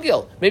de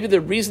pagil. Maybe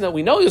the reason that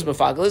we know he was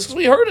mefagel is because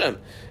we heard him.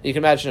 You can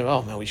imagine,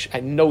 oh man, I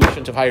know we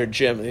shouldn't have hired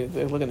Jim.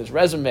 Look at his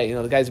resume.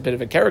 The guy's a bit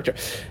of a character.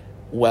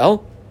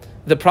 Well,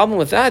 the problem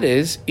with that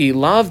is,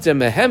 ilav de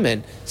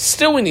mehemen.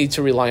 Still, we need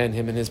to rely on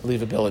him and his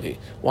believability.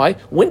 Why?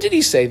 When did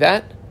he say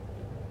that?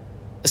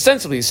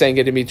 Ostensibly, he's saying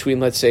it in between,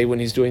 let's say, when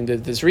he's doing the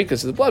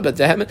zrikas of the blood, but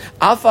dehemen,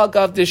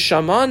 afagav de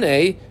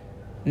shamane,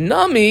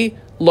 nami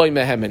loy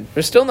mehemen.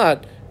 We're still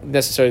not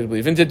necessarily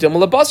believing.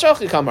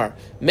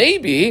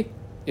 Maybe,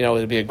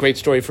 it'd be a great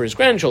story for his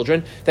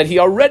grandchildren, that he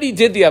already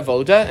did the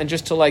avoda, and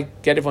just to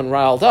get everyone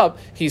riled up,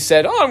 he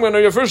said, I'm going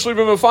to officially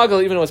be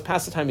mefagel, even though it's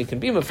past the time he can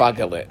be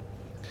mefagel it.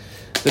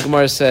 The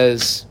Gemara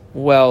says,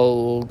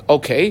 well,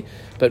 okay,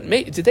 but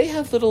did they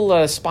have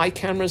little spy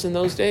cameras in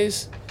those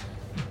days?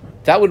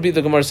 That would be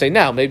the Gemara say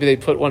now. Maybe they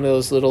put one of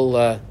those little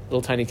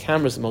tiny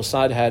cameras that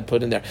Mossad had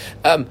put in there.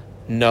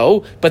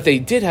 No, but they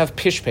did have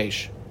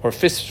pishpesh, or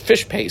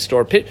fish paste,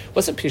 or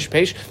what's a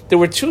pishpesh? There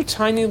were two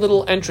tiny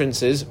little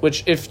entrances,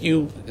 which if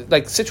you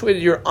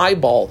situated your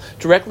eyeball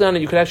directly on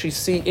it, you could actually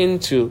see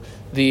into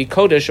the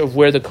Kodesh of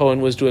where the Kohen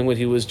was doing what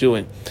he was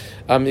doing.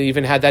 It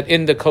even had that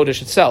in the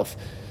Kodesh itself.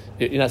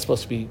 You're not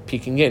supposed to be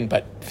peeking in,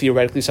 but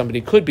theoretically somebody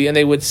could be, and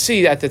they would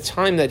see at the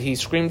time that he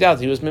screamed out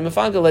that he was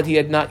mimafagel, that he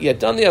had not yet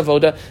done the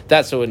avoda.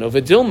 That's what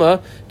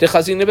Vidilma de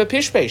chazina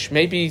bepishpesh.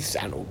 Maybe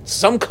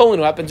some Kohen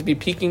who happened to be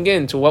peeking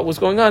into what was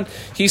going on,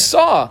 he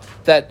saw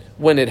that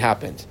when it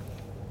happened.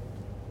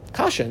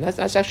 Kasha,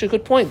 that's actually a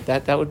good point.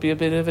 That would be a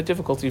bit of a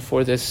difficulty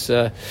for this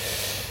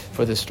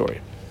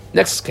story.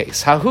 Next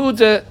case,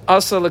 Hahud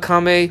asa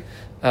lekame.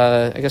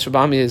 I guess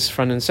Rabami is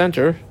front and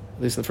center,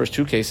 at least in the first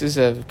two cases.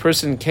 A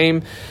person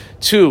came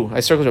to, I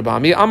circled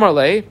Rabami,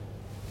 Amarle,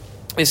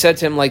 he said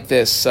to him like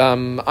this,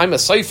 I'm a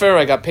Sefer,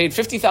 I got paid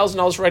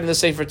 $50,000 for writing the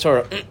Sefer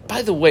Torah.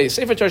 By the way,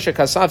 Sefer Torah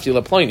shekasavti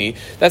leploini,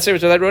 that Sefer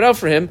Torah that I wrote out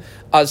for him,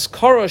 az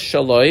kara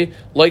shaloi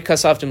loy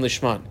kasavtim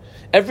lishman.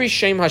 Every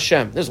Shem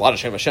Hashem, there's a lot of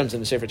Shem Hashems in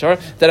the Sefer Torah,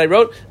 that I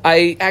wrote,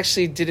 I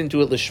actually didn't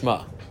do it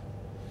lishma.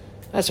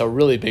 That's a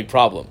really big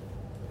problem.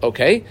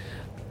 Okay?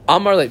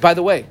 Amarle, by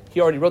the way,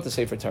 he already wrote the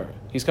Sefer Torah.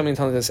 He's coming and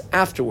telling us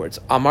afterwards.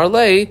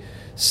 Amarle,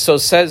 so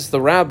says the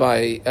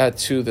rabbi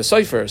to the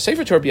Sefer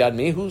Torah biyad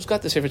mi, who's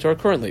got the Sefer Torah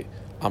currently?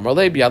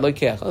 Amarle biyad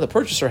loikeach. Oh, the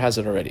purchaser has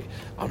it already.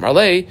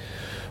 Amarle,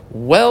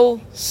 well,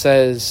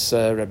 says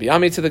Rabbi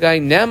Ami to the guy,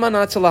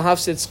 ne'manat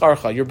lahafsid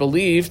tzarcha. You're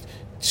believed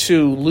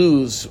to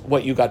lose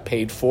what you got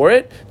paid for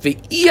it.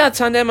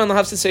 Ve'iyata ne'man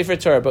lahafsid Sefer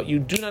Torah. But you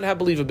do not have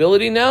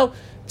believability now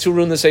to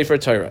ruin the Sefer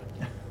Torah.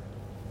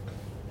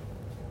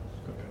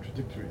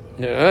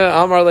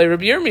 Amarle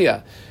Rabbi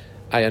Yirmiyah.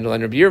 I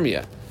underline Rabbi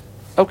Yirmiyah.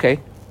 Okay.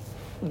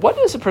 What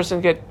does a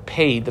person get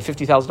paid, the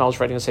 $50,000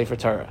 for writing a Sefer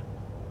Torah?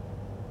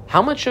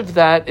 How much of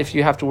that, if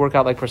you have to work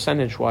out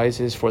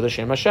percentage-wise, is for the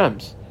Shem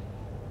Hashems?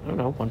 I don't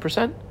know,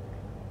 1%?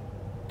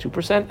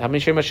 2%? How many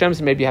Shem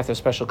Hashems? Maybe you have to have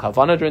special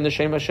kavana during the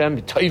Shem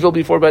Hashem, toivel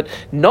before, but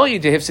no, you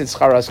dehifsid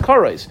scharas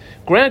kares.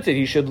 Granted,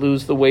 he should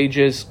lose the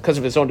wages because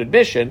of his own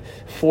admission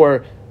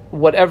for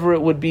whatever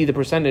it would be the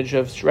percentage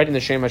of writing the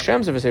Shem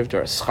Hashem's of a Sefer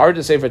Torah. Schar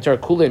to Sefer Torah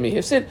kule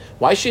mihifsid.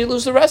 Why should he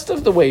lose the rest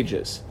of the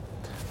wages?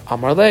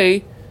 Amar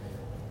Lei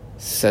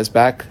says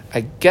back,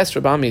 I guess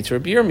Rabami to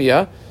Rabbi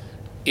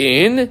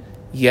Yirmiyah,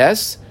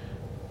 yes.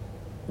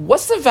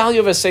 What's the value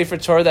of a Sefer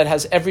Torah that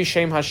has every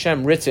Shem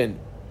Hashem written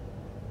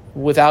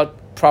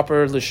without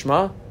proper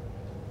lishma?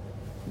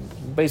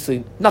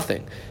 Basically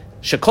nothing.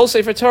 Shekol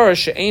Sefer Torah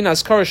she'ein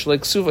askara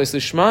shleksuvos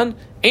lishman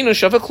eino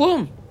shava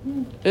klum.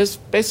 Is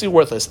basically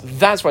worthless.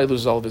 That's why he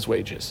loses all of his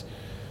wages.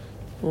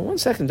 Well, one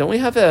second. Don't we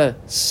have a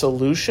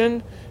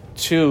solution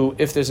to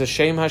if there's a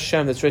Shem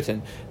Hashem that's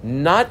written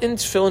not in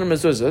Tefillin or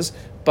Mezuzahs,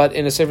 but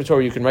in a Sefer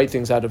Torah you can write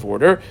things out of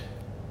order?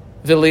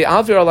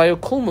 V'li'avir alayu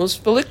kulmus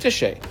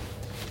v'liktashe.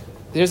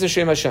 There's a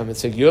Shem Hashem.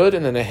 It's a Yud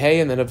and then a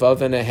Hey and then a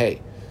Vav and a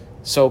Hey.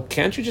 So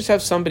can't you just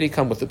have somebody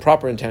come with the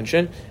proper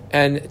intention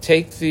and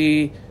take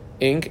the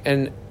ink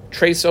and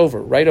write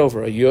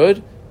over a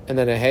Yud and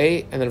then a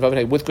Hey and then a Vav and a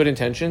Hey with good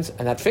intentions,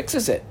 and that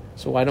fixes it.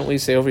 So why don't we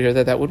say over here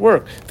that would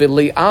work?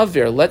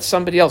 V'li'avir, let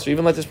somebody else, or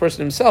even let this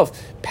person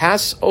himself,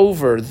 pass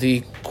over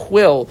the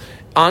quill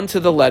onto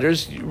the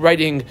letters,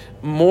 writing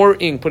more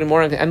ink, putting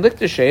more ink, and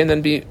liktashe, and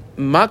then be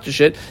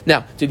makdashit.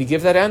 Now, did he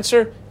give that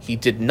answer? He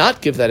did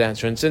not give that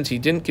answer, and since he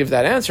didn't give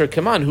that answer,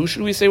 come on, who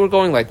should we say we're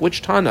going like?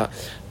 Which Tana?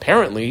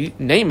 Apparently,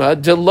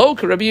 Nema delo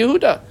Rabbi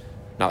Yehuda.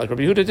 Not like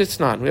Rabbi Yehuda, it's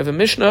not. We have a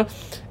Mishnah,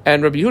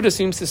 and Rabbi Yehuda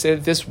seems to say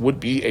that this would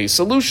be a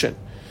solution.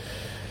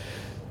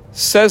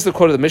 Says the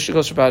quote of the Mishnah,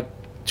 goes for about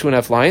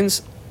 2.5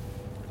 lines.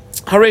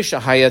 Haresha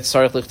hayat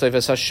sarich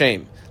lichtayves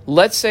Hashem.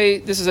 Let's say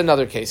this is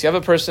another case. You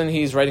have a person,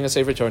 he's writing a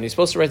Sefer Torah, and he's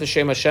supposed to write the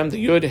Shem Hashem,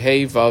 the Yud,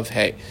 Hey, Vav,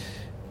 Hey.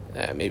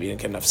 Maybe he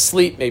didn't get enough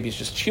sleep, maybe he's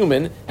just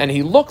human, and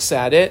he looks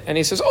at it, and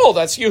he says, oh,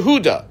 that's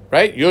Yehuda,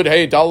 right? Yud,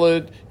 Hey,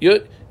 Dalid,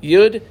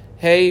 Yud,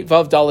 Hey,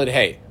 Vav, Dalid,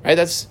 Hey, right?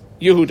 That's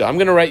Yehuda. I'm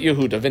going to write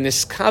Yehuda.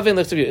 V'niskaven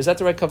lichtav. Is that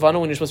the right kavanah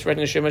when you're supposed to write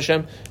in the Shem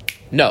Hashem?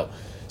 No.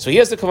 So he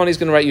has the kavanah, he's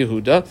going to write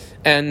Yehuda,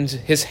 and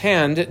his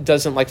hand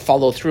doesn't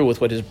follow through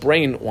with what his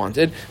brain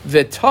wanted.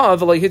 V'tav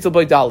v'leihitel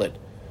by Dalid.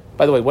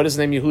 By the way, what is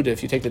the name Yehuda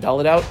if you take the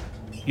Dalid out?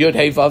 Yud,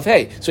 Hey, Vav,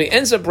 Hey. So he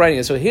ends up writing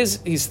it. So he's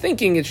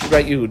thinking it should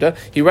write Yehuda.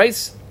 He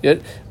writes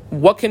it.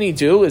 What can he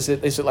do? Is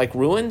it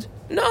ruined?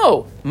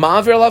 No.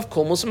 Ma'avir alav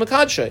kulmus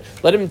makadshay.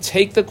 Let him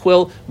take the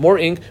quill, more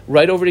ink,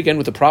 write over it again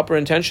with the proper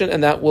intention,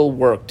 and that will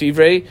work.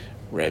 Divrei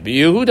Rabbi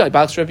Yehuda,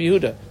 box Rabbi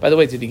Yehuda. By the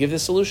way, did he give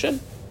this solution?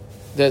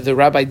 The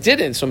rabbi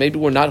didn't, so maybe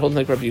we're not holding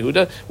like Rabbi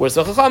Yehuda. Whereas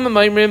the Chachamim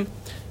Maimrim,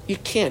 you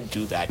can't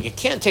do that. You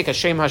can't take a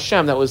Shem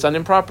Hashem that was done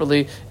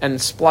improperly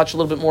and splotch a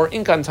little bit more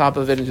ink on top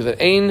of it and do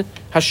that. Ein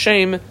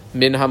Hashem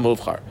min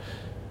hamuvchar.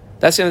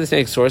 That's the end of the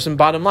next source. And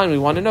bottom line, we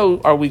want to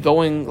know, are we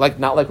going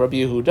not like Rabbi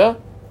Yehuda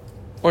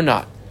or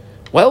not?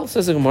 Well,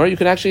 says the Gemara, you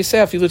could actually say,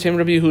 Afilu Tem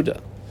Rabbi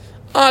Yehuda.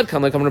 Ad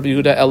kan like Rabbi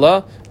Yehuda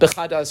Ella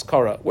b'chadas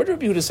kara. Where did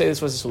Rabbi Yehuda say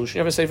this was a solution? You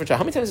have a Sefer Torah.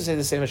 How many times does it say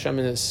the same Hashem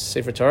in the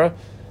Sefer Torah?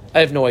 I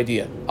have no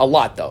idea. A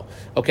lot, though.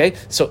 Okay?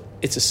 So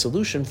it's a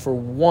solution for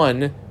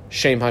one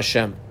Shem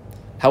Hashem.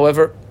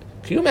 However,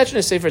 can you imagine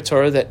a Sefer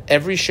Torah that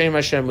every Shem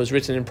Hashem was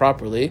written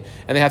improperly,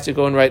 and they have to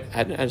go and write,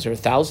 is there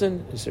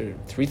 1,000? Is there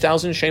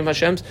 3,000 Shem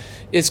Hashems?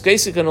 It's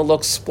basically going to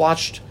look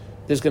splotched.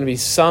 There's going to be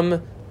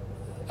some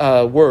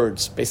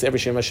words. Basically, every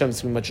Shem Hashem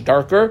is going to be much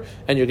darker,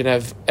 and you're going to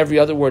have every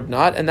other word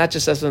not, and that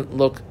just doesn't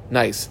look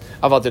nice.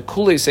 Aval de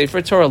kule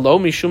Sefer Torah lo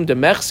mishum de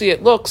mechsi,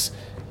 it looks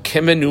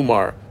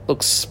kemenumar.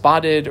 Looks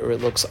spotted, or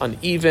it looks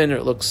uneven, or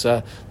it looks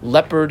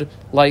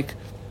leopard-like,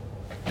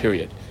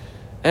 period.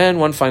 And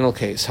one final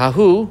case.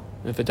 Hahu,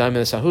 if a diamond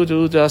is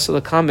Hahudu,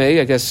 Dasalakame,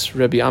 I guess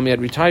Rabbi Ami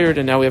had retired,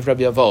 and now we have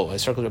Rabbi Avo. I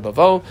circled Rabbi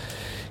Avo.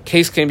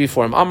 Case came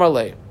before him. Amar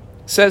Le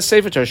says,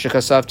 Sefer Torah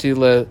shekasavti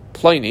le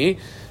Pliny.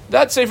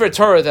 That Sefer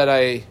Torah that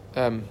I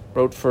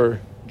wrote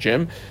for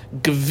Jim,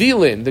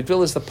 Gvilin, the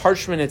Gvil is the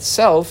parchment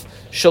itself,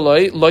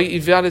 Shaloi, Loi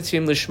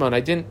Ivadatim Lishman. I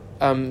didn't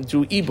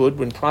do ibud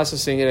when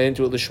processing it, I didn't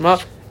do it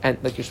Lishma, and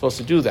like you're supposed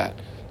to do that.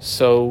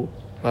 So,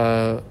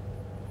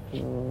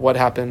 what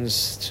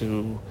happens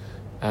to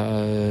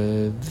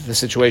the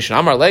situation?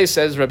 Amar Lei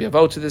says, Rabbi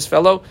Avo to this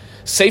fellow,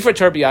 Sefer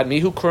Torah biyad me,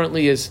 who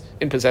currently is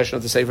in possession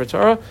of the Sefer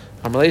Torah.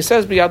 Amar Lei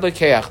says, biyad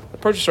lekeach, the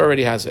purchaser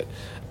already has it.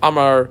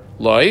 Amar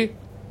Loi,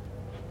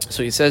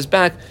 so he says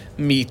back,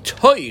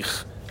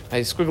 mitoich,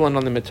 I squiggle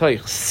on the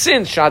mitoich,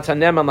 since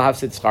shatanem an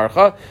lahafsid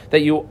tzarcha,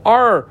 that you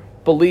are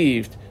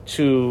believed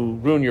to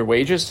ruin your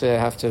wages, to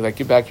have to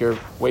give back your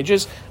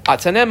wages.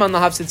 Atanem an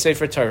lahafsid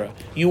Sefer Torah.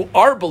 You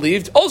are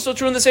believed also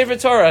to ruin the Sefer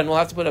Torah, and we'll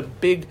have to put a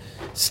big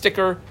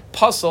sticker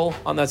puzzle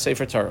on that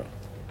Sefer Torah.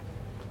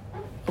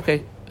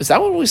 Okay, is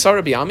that what we saw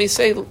Rabbi Ami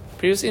say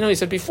previously? No, he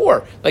said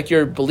before,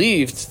 you're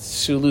believed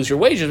to lose your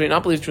wages, but you're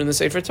not believed to ruin the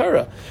Sefer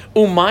Torah.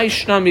 Umay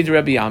shnami de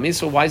Rabbi Ami.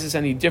 So why is this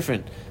any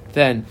different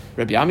than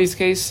Rabbi Ami's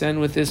case? And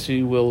with this,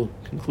 we will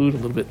conclude a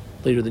little bit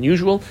later than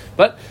usual.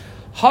 But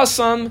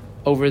Hasam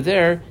over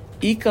there,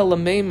 Ika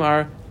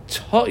Lameimar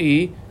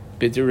Toi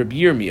Bid Rabbi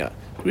Yirmiyah.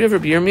 Do we have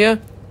Rabbi Yirmiyah?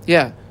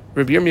 Yeah,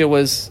 Rabbi Yirmiyah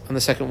was on the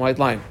second wide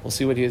line. We'll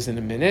see what he is in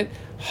a minute.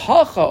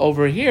 Hacha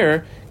over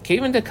here,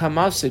 Kevin de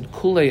Kamavsid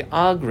Kule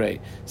Agre,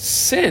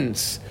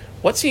 since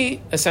What's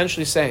he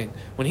essentially saying?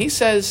 When he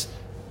says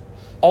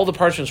all the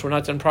parchments were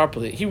not done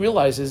properly, he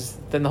realizes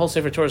then the whole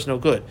Sefer Torah is no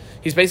good.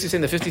 He's basically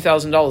saying the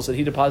 $50,000 that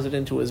he deposited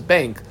into his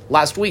bank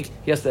last week,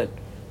 he has to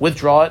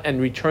withdraw it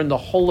and return the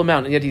whole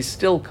amount, and yet he's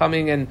still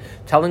coming and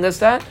telling us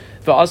that.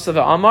 V'asa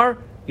v'amar,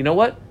 you know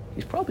what?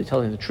 He's probably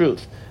telling the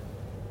truth.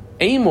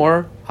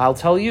 Amor, I'll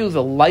tell you,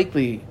 the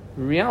likely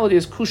reality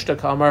is kushta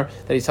kamar,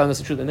 that he's telling us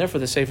the truth, and therefore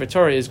the Sefer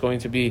Torah is going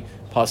to be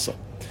pasul.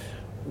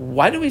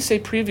 Why did we say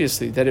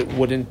previously that it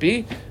wouldn't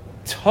be?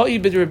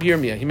 Ta'i b'd Rabbi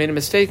Yirmiyah. He made a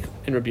mistake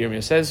in Rabbi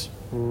Yirmiyah. Says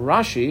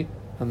Rashi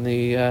on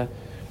the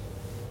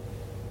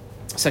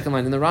second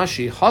line in the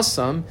Rashi,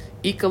 Hasam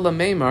ika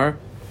lamemar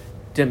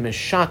de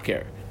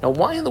mishaker. Now,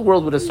 why in the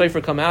world would a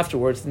Sefer come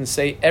afterwards and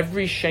say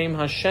every Shem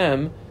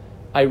Hashem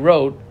I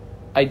wrote,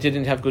 I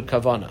didn't have good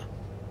kavana?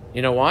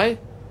 You know why?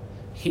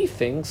 He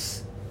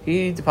thinks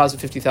he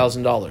deposited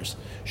 $50,000.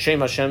 Shem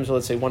Hashem, so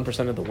let's say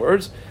 1% of the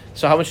words.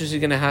 So how much is he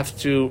going to have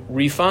to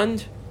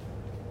refund?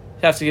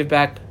 He has to give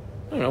back,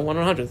 I don't know,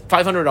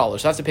 $500. He'll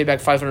have to pay back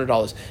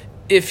 $500.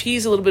 If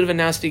he's a little bit of a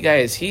nasty guy,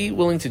 is he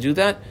willing to do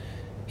that?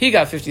 He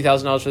got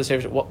 $50,000 for the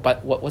Sefer Torah.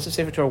 But what's the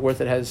Sefer Torah worth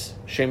that has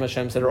Shem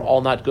Hashems that are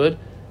all not good?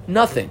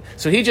 Nothing.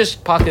 So he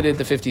just pocketed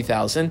the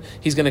 $50,000.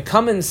 He's going to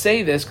come and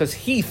say this because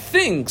he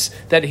thinks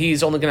that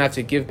he's only going to have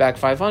to give back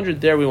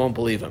 $500. There we won't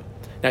believe him.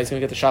 Now he's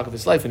going to get the shock of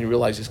his life when he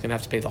realizes he's going to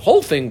have to pay the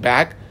whole thing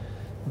back.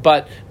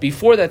 But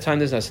before that time,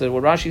 there's no. So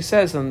what Rashi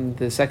says on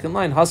the second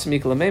line,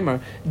 Hasamik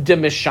lememar de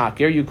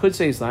mishaker. You could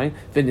say his line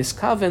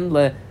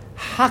v'niskaven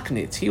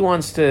lehaknit. He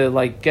wants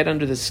to get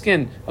under the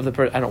skin of the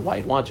person. I don't know why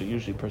he'd want to.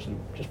 Usually, a person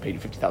just paid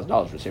you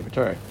 $50,000 for Sefer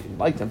Torah. He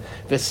liked him.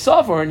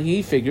 V'savar,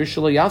 he figures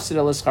shelo yafsid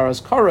el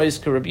eskaras karais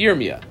k'Rabbi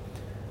Yirmiyah.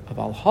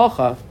 Aval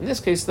hacha. In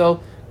this case,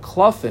 though,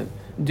 klafim.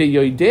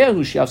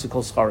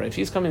 If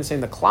he's coming and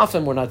saying the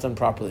klafim were not done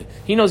properly,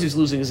 he knows he's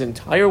losing his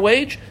entire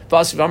wage.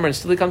 And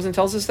still he comes and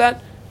tells us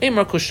that. I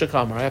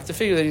have to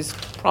figure that he's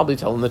probably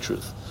telling the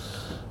truth.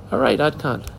 All right, Adkan.